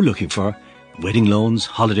loan you're looking for, wedding loans,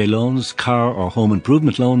 holiday loans, car or home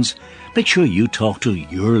improvement loans, make sure you talk to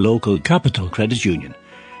your local Capital Credit Union,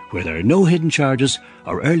 where there are no hidden charges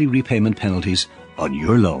or early repayment penalties on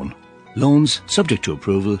your loan. Loans subject to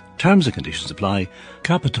approval. Terms and conditions apply.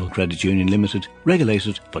 Capital Credit Union Limited,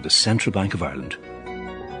 regulated by the Central Bank of Ireland.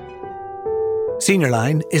 Senior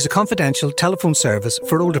Line is a confidential telephone service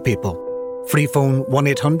for older people. Free phone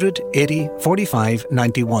 1800 80 45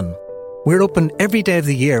 91. We're open every day of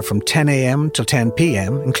the year from 10 a.m. till 10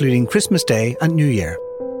 p.m, including Christmas Day and New Year.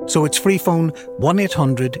 So it's free phone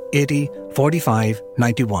 1800 80 45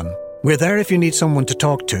 91. We're there if you need someone to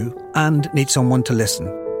talk to and need someone to listen.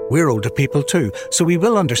 We're older people too, so we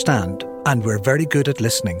will understand, and we're very good at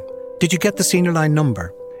listening. Did you get the Senior Line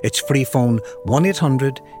number? It's free phone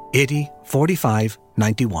 1800 80 45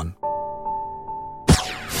 91.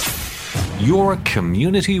 Your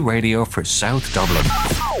community radio for South Dublin.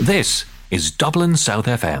 This is Dublin South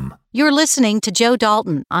FM. You're listening to Joe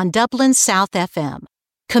Dalton on Dublin South FM.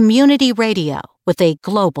 Community radio with a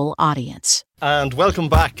global audience. And welcome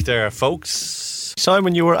back there, folks.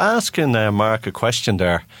 Simon, you were asking Mark a question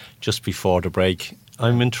there just before the break.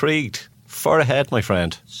 I'm intrigued. Far ahead, my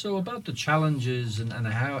friend. So about the challenges and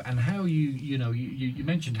how you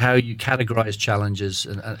mentioned how you categorize challenges,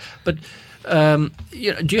 but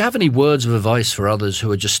do you have any words of advice for others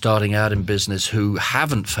who are just starting out in business who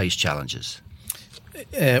haven't faced challenges?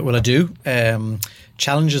 Well, I do.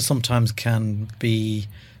 Challenges sometimes can be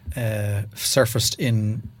surfaced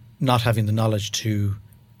in not having the knowledge to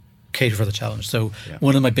cater for the challenge. So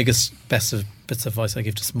one of my bits of advice I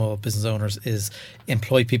give to small business owners is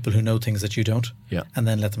employ people who know things that you don't, and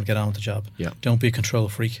then let them get on with the job. Don't be a control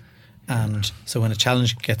freak. And so when a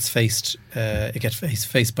challenge gets faced, it gets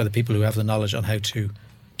faced by the people who have the knowledge on how to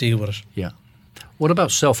deal with it. Yeah. What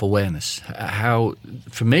about self-awareness? How,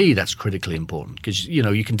 for me, that's critically important because,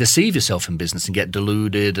 you can deceive yourself in business and get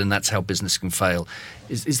deluded, and that's how business can fail.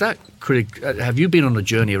 Is that have you been on a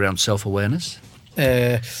journey around self-awareness?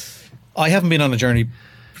 I haven't been on a journey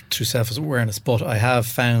through self-awareness, but I have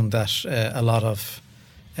found that a lot of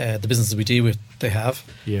the businesses we deal with, they have,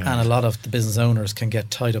 and a lot of the business owners can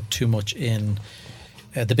get tied up too much in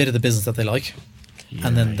the bit of the business that they like,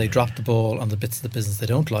 and then they drop the ball on the bits of the business they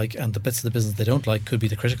don't like, and the bits of the business they don't like could be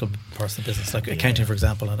the critical parts of the business, like accounting, for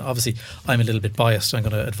example. And obviously, I'm a little bit biased, so I'm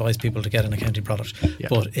going to advise people to get an accounting product,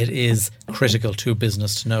 but it is critical to a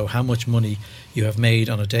business to know how much money you have made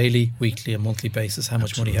on a daily, weekly, and monthly basis, how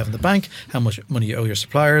much money you have in the bank, how much money you owe your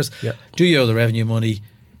suppliers, do you owe the revenue money,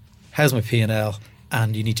 how's my P&L,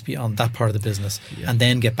 and you need to be on that part of the business, and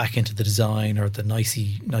then get back into the design or the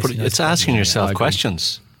nicey. But it's asking yourself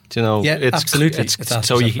questions. Absolutely.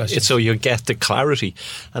 It's so you get the clarity.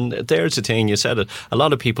 And there's the thing, you said it. A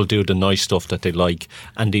lot of people do the nice stuff that they like,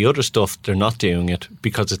 and the other stuff they're not doing it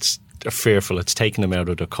because they're fearful. It's taking them out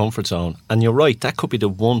of their comfort zone. And you're right. That could be the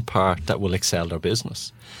one part that will excel their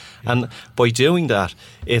business. And by doing that,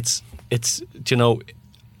 it's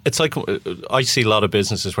like I see a lot of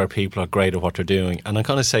businesses where people are great at what they're doing, and I'm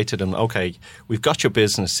going to say to them, okay, we've got your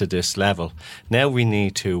business to this level. Now we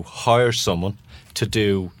need to hire someone to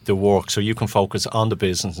do the work so you can focus on the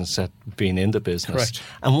business instead of being in the business. Correct.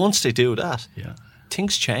 And once they do that,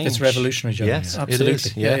 things change. It's revolutionary, John. Yes, absolutely.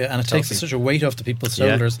 It is. And it takes such a weight off the people's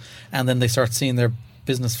shoulders, and then they start seeing their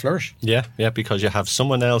business flourish. Yeah, because you have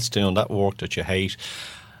someone else doing that work that you hate,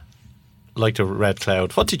 like the Red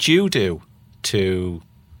Cloud. What did you do to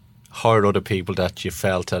hire other people that you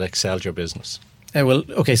felt that excelled your business?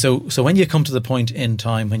 So when you come to the point in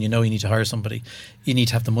time when you know you need to hire somebody, you need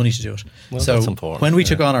to have the money to do it. Well, so that's important. When we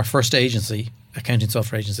took on our first agency, accounting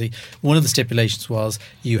software agency, one of the stipulations was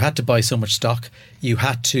you had to buy so much stock, you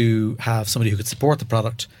had to have somebody who could support the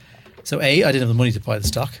product. So A, I didn't have the money to buy the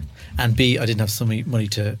stock, and B, I didn't have so much money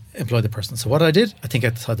to employ the person. So what I did, I think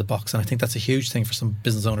outside the box, and I think that's a huge thing for some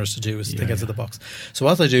business owners to do, is think outside the box. So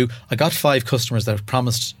what I do, I got 5 customers that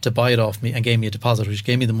promised to buy it off me and gave me a deposit, which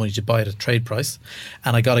gave me the money to buy it at trade price,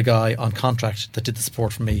 and I got a guy on contract that did the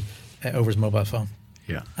support for me over his mobile phone.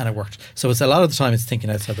 Yeah. And it worked. So it's a lot of the time it's thinking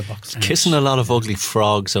outside the box. Kissing a lot of ugly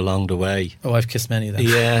frogs along the way. Oh, I've kissed many of them.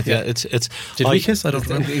 Yeah. It's. Did we kiss? I don't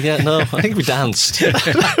remember. Yeah, no, I think we danced.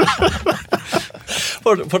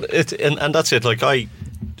 but and that's it. Like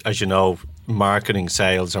as you know, marketing,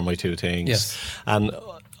 sales are my two things. Yes. And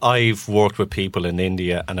I've worked with people in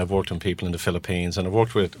India, and I've worked with people in the Philippines, and I've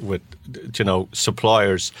worked with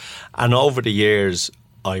suppliers, and over the years,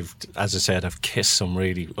 I've kissed some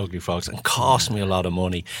really ugly frogs and cost me a lot of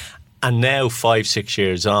money. And now 5-6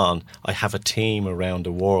 years on, I have a team around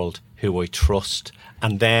the world who I trust,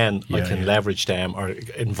 and then I can leverage them or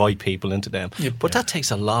invite people into them. But that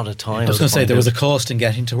takes a lot of time. I was going to say there was a cost in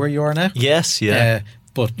getting to where you are now. Yes, yeah.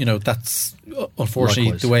 But, you know, that's unfortunately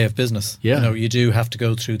Likewise. the way of business. Yeah. You know, you do have to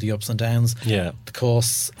go through the ups and downs, Yeah. the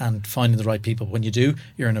costs, and finding the right people. When you do,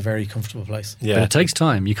 you're in a very comfortable place. Yeah. But it takes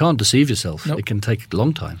time. You can't deceive yourself. Nope. It can take a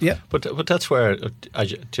long time. Yeah. But that's where,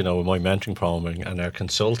 you know, my mentoring program and our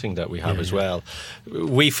consulting that we have as well,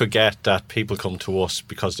 we forget that people come to us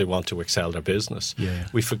because they want to excel their business. Yeah.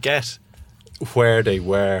 We forget where they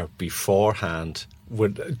were beforehand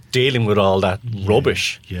with dealing with all that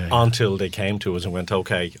rubbish until they came to us and went,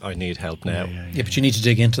 okay, I need help now. Yeah, but you need to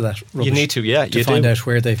dig into that rubbish. You need to, yeah. To you find do. out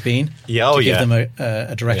where they've been. Yeah, oh, to give yeah. them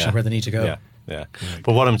a direction Yeah. where they need to go. Yeah, yeah.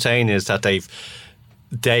 But what I'm saying is that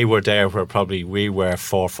they were there where probably we were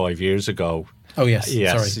 4 or 5 years ago. Oh, yes.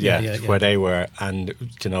 Yes, Sorry. yeah, where they were. And,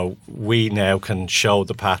 you know, we now can show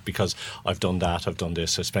the path because I've done that, I've done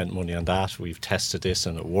this, I spent money on that, we've tested this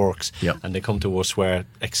and it works. Yep. And they come to us where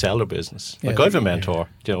excel their business. Yeah. Like I've a mentor.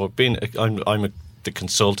 You know, the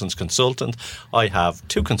consultant's consultant. I have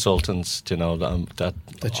 2 consultants, you know, that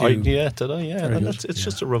and it's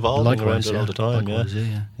just a revolving around it all the time. Likewise,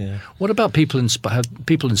 yeah. What about have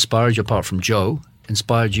people inspired you apart from Joe?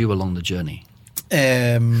 Inspired you along the journey?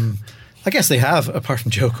 I guess they have, apart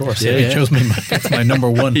from Joe, of course. Yeah, He yeah. chose me. That's my number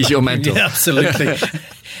one. He's your mentor. Yeah, absolutely.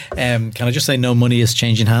 Can I just say no money is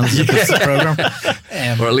changing hands in this program?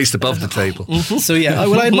 Or at least above the table. So yeah,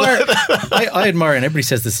 I admire. I admire, and everybody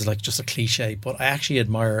says this is like just a cliche, but I actually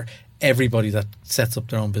admire everybody that sets up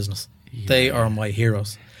their own business. They are my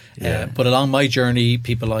heroes. Yeah. But along my journey,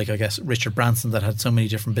 people like, I guess, Richard Branson, that had so many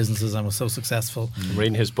different businesses and was so successful. I'm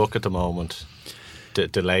reading his book at the moment,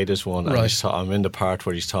 the latest one. And Right. I'm in the part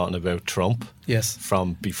where he's talking about Trump. Yes.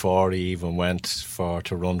 From before he even went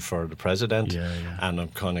to run for the president. Yeah, yeah. And I'm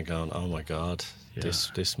kind of going, oh my God,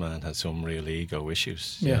 this man has some real ego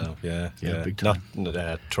issues. Yeah. You know? Yeah. Big time.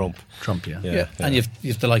 Not Trump. Trump, yeah. Yeah. And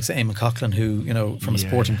you've the likes of Eamon Coughlin, who, you know, from a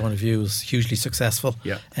sporting point of view is hugely successful.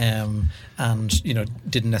 Yeah. And, you know,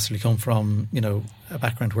 didn't necessarily come from, you know, a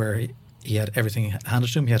background where he had everything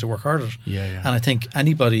handed to him. He had to work hard at it. Yeah. And I think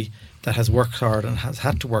anybody that has worked hard and has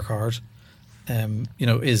had to work hard, you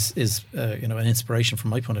know, is you know, an inspiration from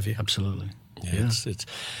my point of view. Absolutely. Yeah. It's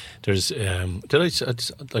there's I'm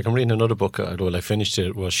reading another book. Well, I finished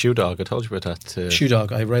it. Was Shoe Dog. I told you about that. Shoe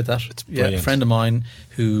Dog, I read that. It's Yeah, a brilliant. friend of mine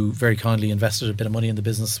who very kindly invested a bit of money in the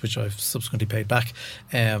business, which I've subsequently paid back,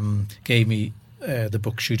 gave me the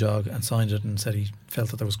book Shoe Dog and signed it and said he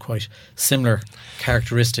felt that there was quite similar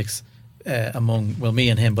characteristics among, well, me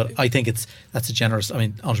and him. But I think that's a generous, I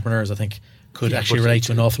mean, entrepreneurs, I think, could actually but relate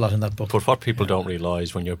to an awful lot in that book. But what people don't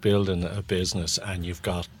realise, when you're building a business and you've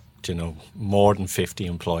got, you know, more than 50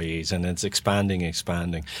 employees and it's expanding.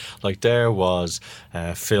 Like there was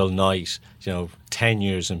Phil Knight, you know, 10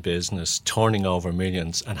 years in business, turning over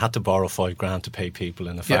millions and had to borrow $5,000 to pay people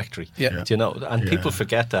in a factory. Yeah. Do you know, and people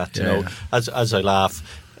forget that, you know, as I laugh,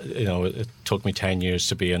 you know, it took me 10 years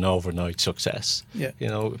to be an overnight success. Yeah. You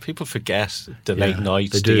know, people forget the late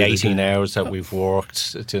nights, they do, the they 18 do. hours that we've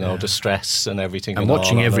worked, you know, the stress and everything. And all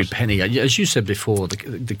watching on every it. penny. As you said before,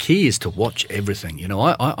 the key is to watch everything. You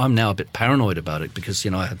know, I'm now a bit paranoid about it because, you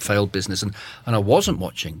know, I had failed business and I wasn't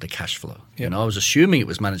watching the cash flow. You know, I was assuming it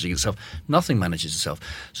was managing itself. Nothing manages itself.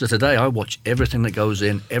 So today I watch everything that goes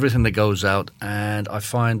in, everything that goes out, and I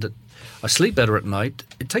find that I sleep better at night.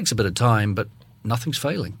 It takes a bit of time, but nothing's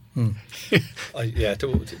failing. The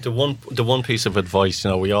one piece of advice, you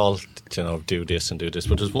know, we all, you know, do this,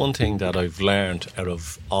 but there's one thing that I've learned out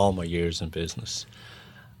of all my years in business: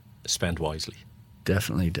 spend wisely.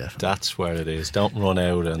 Definitely. That's where it is. Don't run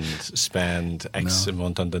out and spend X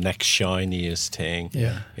amount on the next shiniest thing.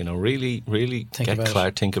 Yeah. You know, really Think get about it.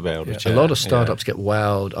 clear. Think about it. A lot of startups get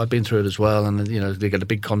wowed. I've been through it as well, and you know they get a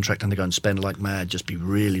big contract and they go and spend like mad. Just be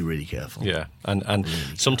really, really careful. Yeah, and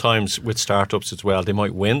sometimes with startups as well, they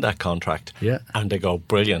might win that contract. Yeah. And they go,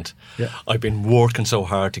 brilliant. Yeah. I've been working so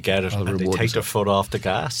hard to get it, I'll and they reward take their myself. foot off the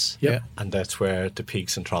gas. Yeah. And that's where the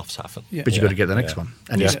peaks and troughs happen. Yeah. But you've got to get the next Yeah. one,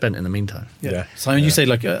 and you spent in the meantime. Yeah. Simon, you say,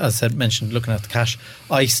 like, as I mentioned, looking at the cash,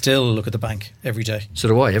 I still look at the bank every day. So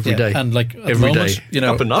do I, every day. And like at Every the moment, day. you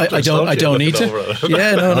know, Up in I Knockers, don't don't you? need Looking to. over it.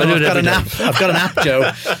 Yeah, no, I do it I've got every an day. app. I've got an app,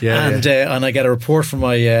 Joe. Yeah, and I get a report from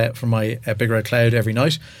my Big Red Cloud every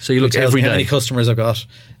night. So you look which tells every me how day? many customers I've got.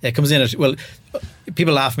 It comes in at, well,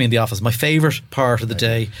 people laugh at me in the office. My favourite part of the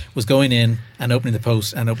day was going in and opening the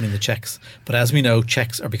post and opening the checks. But as we know,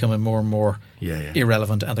 checks are becoming more and more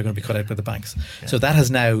irrelevant, and they're going to be cut out by the banks. So that has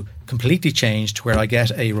now completely changed, where I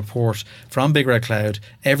get a report from Big Red Cloud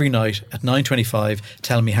every night at 9:25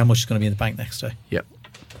 telling me how much is going to be in the bank next day. Yep.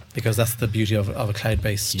 because that's the beauty of a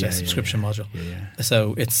cloud-based subscription module.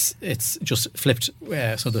 So it's just flipped.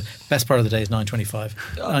 So the best part of the day is 9:25,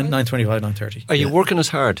 9:30. Are you working as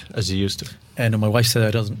hard as you used to? No, my wife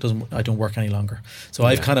said I don't work any longer. So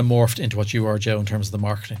I've kind of morphed into what you are, Joe, in terms of the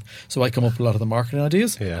marketing. So I come up with a lot of the marketing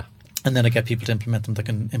ideas. Yeah. And then I get people to implement them that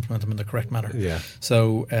can implement them in the correct manner. Yeah.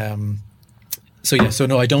 So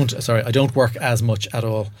no, I don't work as much at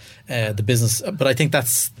all. The business, but I think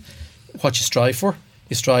that's what you strive for.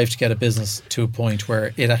 You strive to get a business to a point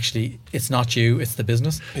where it's not you, it's the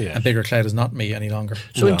business. Yeah. And Bigger Cloud is not me any longer.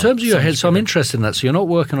 So in terms of your head, so I'm interested in that. So you're not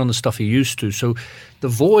working on the stuff you used to. So the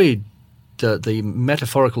void, the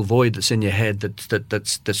metaphorical void that's in your head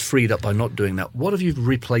that's freed up by not doing that, what have you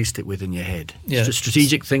replaced it with in your head? Yeah.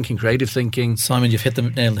 Strategic thinking, creative thinking. Simon, you've hit the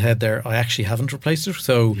nail on the head there. I actually haven't replaced it.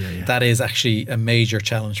 So that is actually a major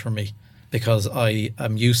challenge for me, because I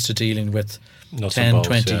am used to dealing with 10,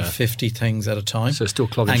 20, 50 things at a time. So still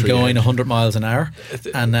clogging and through going your head. 100 miles an hour.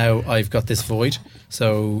 And now I've got this void.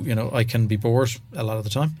 So, I can be bored a lot of the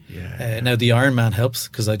time. Now the Ironman helps,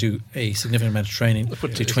 because I do a significant amount of training. I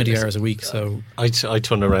do 20 hours a week. So I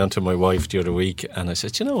turned around to my wife the other week and I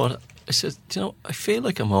said, you know what? I said, I feel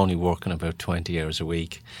like I'm only working about 20 hours a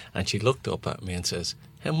week. And she looked up at me and says,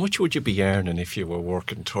 how much would you be earning if you were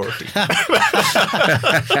working 30? And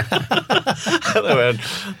I went,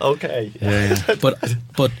 okay.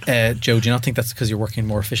 But Joe, do you not think that's because you're working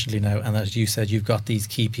more efficiently now, and as you said, you've got these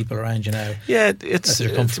key people around you now? Yeah,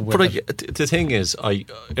 the thing is,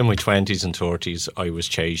 in my 20s and 30s, I was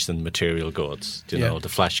chasing material goods, the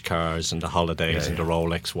flash cars and the holidays and the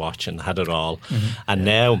Rolex watch, and had it all. Mm-hmm. And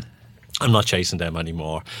now I'm not chasing them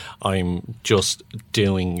anymore. I'm just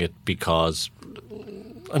doing it because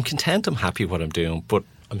I'm content, I'm happy what I'm doing, but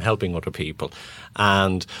I'm helping other people.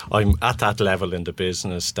 And I'm at that level in the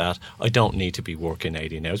business that I don't need to be working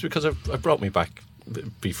 80 hours, because I've brought me back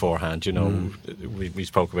beforehand. We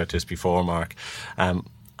spoke about this before, Mark. I'm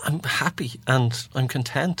happy and I'm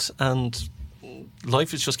content, and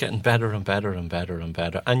life is just getting better and better and better and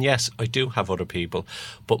better. And yes, I do have other people,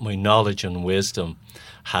 but my knowledge and wisdom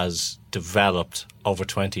has developed over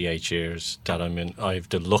 28 years that I have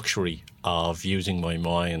the luxury of using my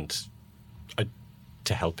mind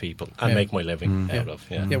to help people and make my living out of.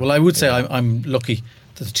 Yeah. Well, I would say I'm lucky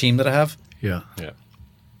to the team that I have. Yeah.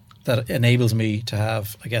 That enables me to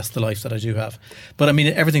have, I guess, the life that I do have. But I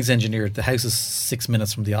mean, everything's engineered. The house is 6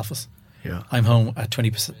 minutes from the office. Yeah. I'm home at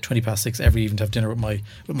 20 past 6 every evening to have dinner with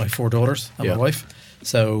my 4 daughters and my wife.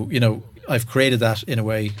 So, I've created that in a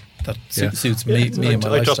way that suits me and my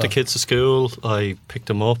lifestyle. I dropped the kids to school. I picked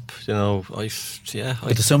them up. But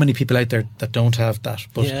there's so many people out there that don't have that.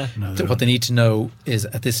 But what they need to know is,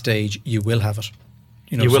 at this stage, you will have it.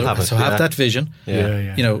 You will have it. So have that vision.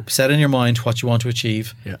 Set in your mind what you want to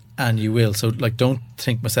achieve, and you will. So, don't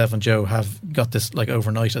think myself and Joe have got this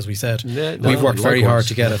overnight, as we said. We've worked very hard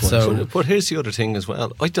to get it. So, but here's the other thing as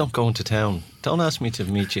well. I don't go into town. Don't ask me to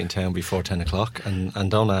meet you in town before 10 o'clock,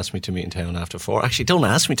 and don't ask me to meet in town after 4. Actually, don't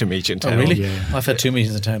ask me to meet you in town. Oh, really? Yeah. I've had 2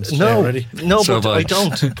 meetings in town today already. No, but I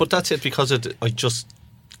don't. But that's it, because I just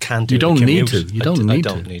can't do You don't the need commute. to. You don't need to.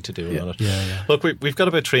 I don't need to do it on it. Look, we've got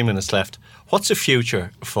about 3 minutes left. What's the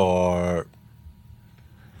future for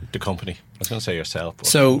the company? I was going to say yourself.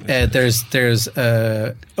 So there's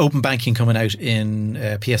open banking coming out in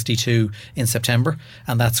PSD2 in September,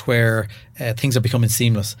 and that's where things are becoming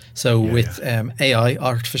seamless. So with AI,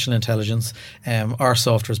 artificial intelligence, our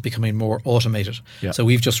software is becoming more automated. So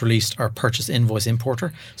we've just released our purchase invoice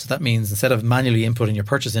importer. So that means instead of manually inputting your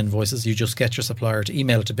purchase invoices, you just get your supplier to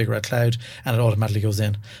email it to Big Red Cloud, and it automatically goes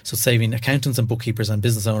in. So saving accountants and bookkeepers and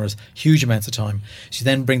business owners huge amounts of time. So you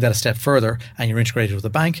then bring that a step further, and you're integrated with the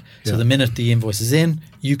bank. So the minute the invoice is in,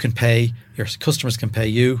 you can pay, your customers can pay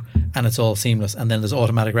you, and it's all seamless. And then there's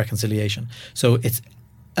automatic reconciliation. So it's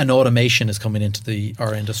an automation is coming into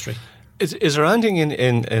our industry. Is there anything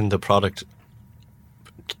in the product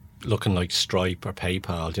looking like Stripe or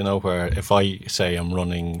PayPal, where if I say I'm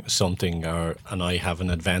running something and I have an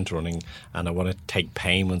event running and I want to take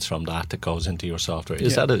payments from that goes into your software?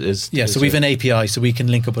 So we have an API, so we can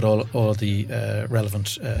link up with all the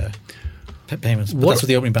relevant payments. But that's what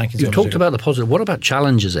the opening banking is. You talked about the positive. What about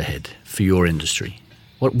challenges ahead for your industry?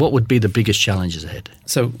 What would be the biggest challenges ahead?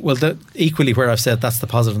 So, equally where I've said that's the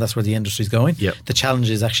positive and that's where the industry's going, the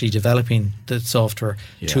challenge is actually developing the software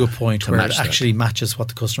to a point where it actually matches what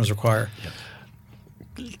the customers require.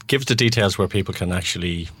 Give the details where people can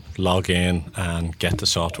actually log in and get the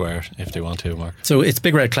software if they want to, Mark. So it's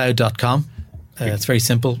bigredcloud.com. It's very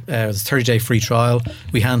simple. It's a 30-day free trial.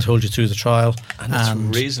 We handhold you through the trial. And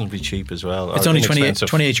it's reasonably cheap as well. It's only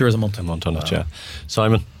 €28 a month. A month on it,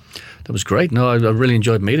 Simon? That was great. No, I really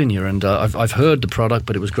enjoyed meeting you, and I've heard the product,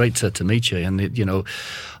 but it was great to meet you. And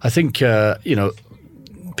I think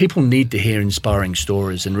people need to hear inspiring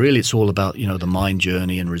stories, and really it's all about the mind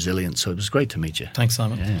journey and resilience. So it was great to meet you. Thanks,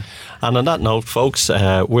 Simon. Yeah. And on that note, folks,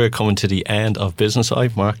 we're coming to the end of Business Eye.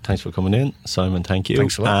 Mark, thanks for coming in. Simon, thank you.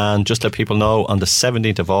 Thanks a lot. And just let people know, on the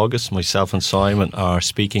 17th of August, myself and Simon are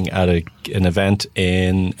speaking at an event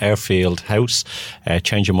in Airfield House.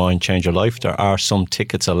 Change Your Mind, Change Your Life. There are some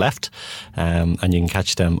tickets left, and you can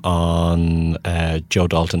catch them on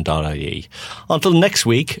joedalton.ie. Until next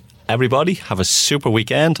week, everybody, have a super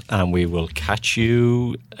weekend, and we will catch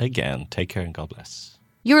you again. Take care and God bless.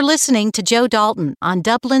 You're listening to Joe Dalton on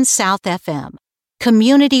Dublin South FM,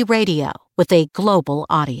 community radio with a global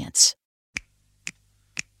audience.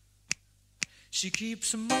 She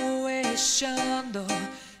keeps a Moet Chandon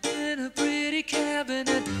in a pretty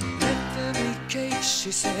cabinet. Anthony cake,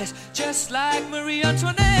 she says, just like Marie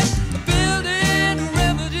Antoinette. A building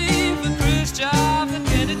remedy for Khrushchev and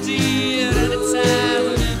Kennedy. At any time,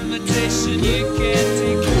 an invitation you can't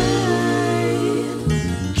decline.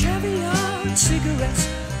 Caviar and cigarettes,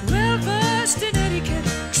 well versed in etiquette,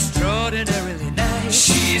 extraordinarily nice.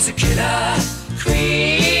 She's a killer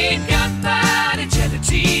queen, gunpowder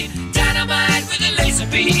gelatine, dynamite with a laser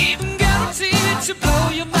beam, guaranteed to blow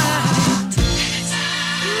your mind.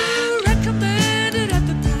 Recommended at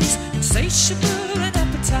the price, insatiable and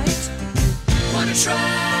appetite. Wanna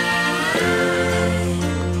try?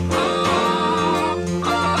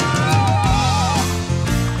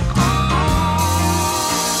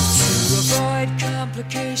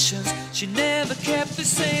 She never kept the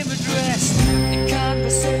same address. In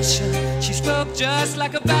conversation, she spoke just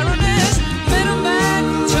like a baroness. Middleman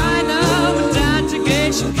from China went down to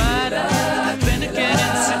gauge your mind. I've been again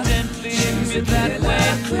incidentally with that way.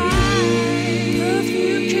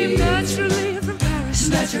 Perfume came naturally from Paris,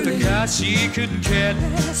 because she couldn't care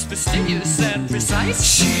less, fastidious and precise.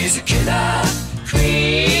 She's a killer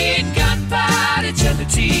queen, gunpowder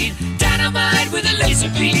gelatine, dynamite with a laser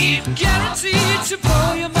beam, guaranteed to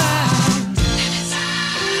blow your mind.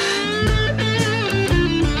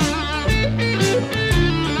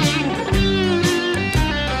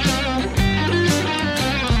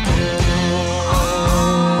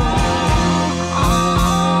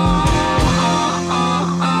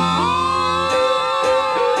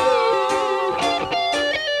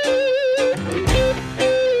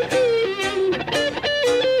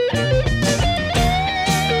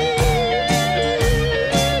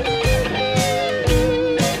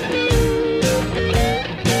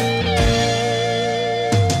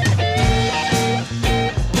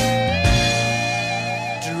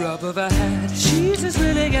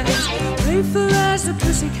 As a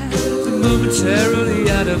pussycat, momentarily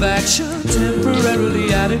out of action,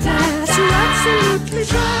 temporarily out of gas, you're absolutely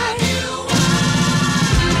dry.